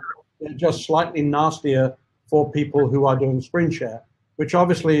installable. They're just slightly nastier for people who are doing screen share, which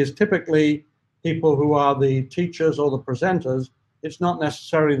obviously is typically people who are the teachers or the presenters. It's not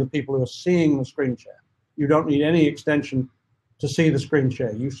necessarily the people who are seeing the screen share. You don't need any extension to see the screen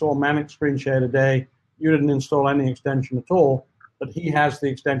share. You saw Manic's screen share today. You didn't install any extension at all, but he has the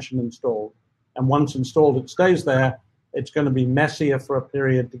extension installed. And once installed, it stays there. It's going to be messier for a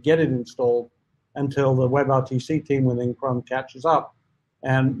period to get it installed until the WebRTC team within Chrome catches up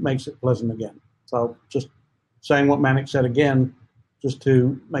and makes it pleasant again. So just saying what Manic said again, just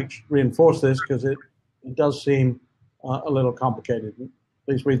to reinforce this, because it does seem a little complicated.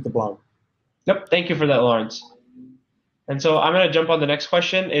 Please read the blog. Yep, thank you for that, Lawrence. And so I'm going to jump on the next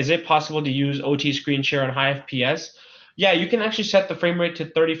question. Is it possible to use OT screen share on high FPS? Yeah, you can actually set the frame rate to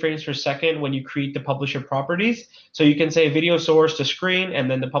 30 frames per second when you create the publisher properties. So you can say video source to screen and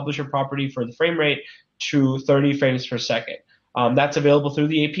then the publisher property for the frame rate to 30 frames per second. That's available through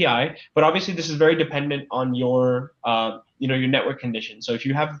the API, but obviously this is very dependent on your your network conditions. So if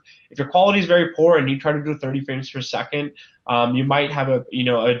your quality is very poor and you try to do 30 frames per second, you might have a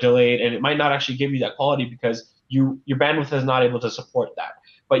delay, and it might not actually give you that quality because your bandwidth is not able to support that.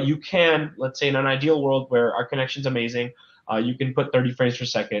 But you can, let's say in an ideal world where our connection's amazing, you can put 30 frames per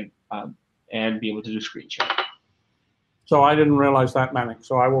second and be able to do screen share. So I didn't realize that, Manic.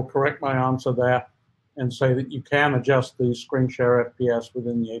 So I will correct my answer there and say that you can adjust the screen share FPS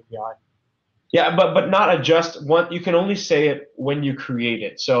within the API. Yeah, but not adjust one. You can only say it when you create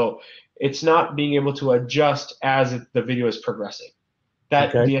it. So it's not being able to adjust as the video is progressing.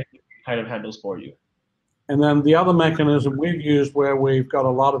 That the SDK kind of handles for you. And then the other mechanism we've used where we've got a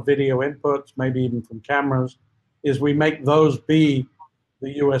lot of video inputs, maybe even from cameras, is we make those be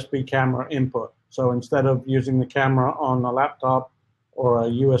the USB camera input. So instead of using the camera on a laptop or a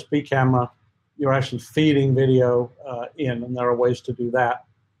USB camera, you're actually feeding video in, and there are ways to do that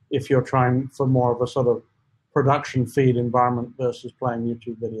if you're trying for more of a sort of production feed environment versus playing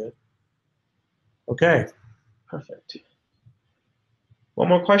YouTube videos. Okay. Perfect. One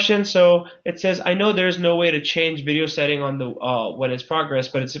more question. So it says, I know there's no way to change video setting on the when it's progress,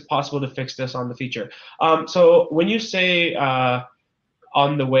 but it's possible to fix this on the feature. So when you say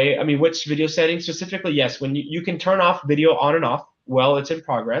on the way, I mean, which video setting specifically? Yes, when you can turn off video on and off while it's in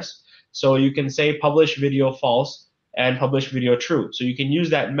progress. So you can say publish video false and publish video true. So you can use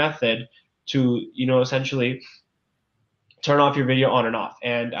that method to, essentially turn off your video on and off.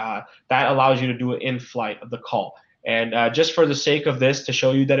 And that allows you to do it in flight of the call. And just for the sake of this, to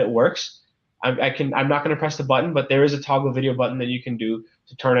show you that it works, I'm not going to press the button, but there is a toggle video button that you can do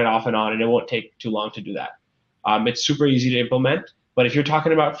to turn it off and on, and it won't take too long to do that. It's super easy to implement. But if you're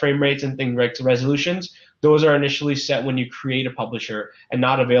talking about frame rates and things like resolutions, those are initially set when you create a publisher and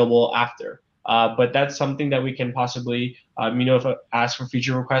not available after. But that's something that we can possibly, ask for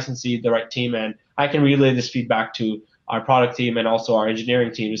feature requests and see the right team. And I can relay this feedback to our product team and also our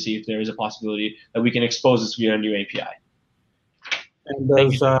engineering team to see if there is a possibility that we can expose this via a new API. And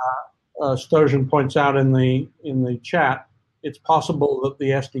as Stojan points out in the chat, it's possible that the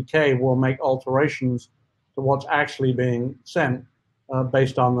SDK will make alterations to what's actually being sent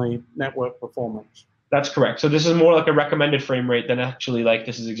based on the network performance. That's correct. So this is more like a recommended frame rate than actually like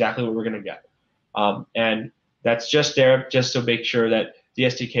this is exactly what we're going to get. And that's just there just to make sure that the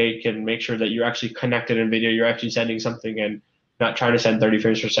SDK can make sure that you're actually connected in video, you're actually sending something and not trying to send 30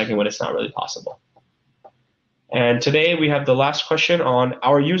 frames per second when it's not really possible. And today we have the last question on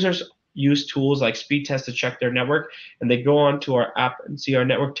our users use tools like speed test to check their network, and they go on to our app and see our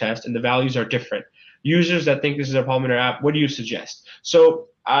network test, and the values are different. Users that think this is a problem in our app, what do you suggest? So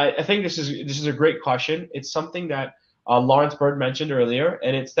I think this is a great question. It's something that Lawrence Bird mentioned earlier,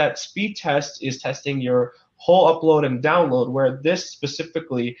 and it's that speed test is testing your whole upload and download, where this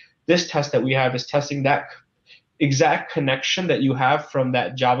test that we have is testing that exact connection that you have from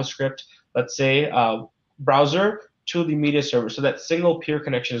that JavaScript, let's say, browser to the media server. So that single peer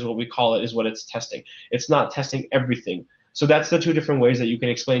connection is what we call it, is what it's testing. It's not testing everything. So that's the two different ways that you can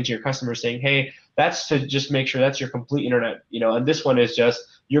explain to your customers, saying, hey, that's to just make sure that's your complete internet, and this one is just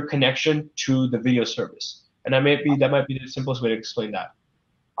your connection to the video service. And that might be the simplest way to explain that.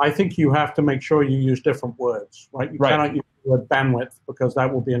 I think you have to make sure you use different words, right? You cannot use the word bandwidth because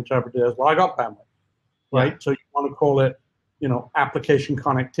that will be interpreted as, well, I got bandwidth, right? Yeah. So you want to call it, application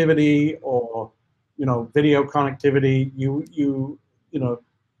connectivity or, video connectivity. You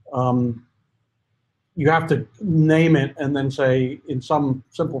have to name it and then say in some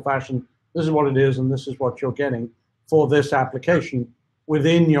simple fashion, this is what it is and this is what you're getting for this application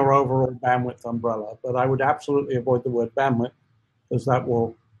within your overall bandwidth umbrella. But I would absolutely avoid the word bandwidth, because that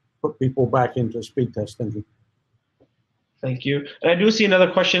will put people back into speed test thinking. Thank you. And I do see another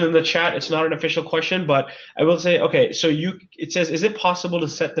question in the chat. It's not an official question, but I will say, okay, so it says, is it possible to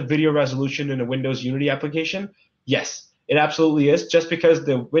set the video resolution in a Windows Unity application? Yes, it absolutely is. Just because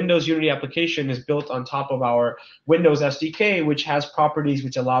the Windows Unity application is built on top of our Windows SDK, which has properties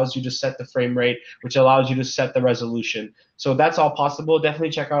which allows you to set the frame rate, which allows you to set the resolution. So that's all possible. Definitely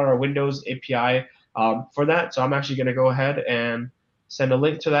check out our Windows API for that. So I'm actually going to go ahead and send a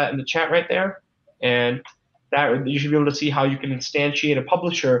link to that in the chat right there. And that you should be able to see how you can instantiate a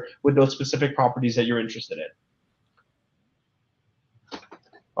publisher with those specific properties that you're interested in.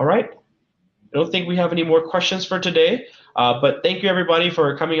 All right. I don't think we have any more questions for today, but thank you everybody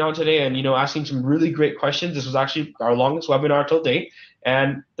for coming on today and asking some really great questions. This was actually our longest webinar till date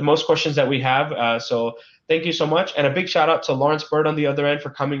and the most questions that we have. So thank you so much, and a big shout out to Lawrence Bird on the other end for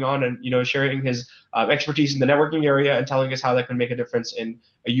coming on and sharing his expertise in the networking area and telling us how that can make a difference in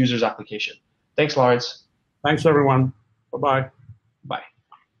a user's application. Thanks, Lawrence. Thanks, everyone. Bye-bye. Bye.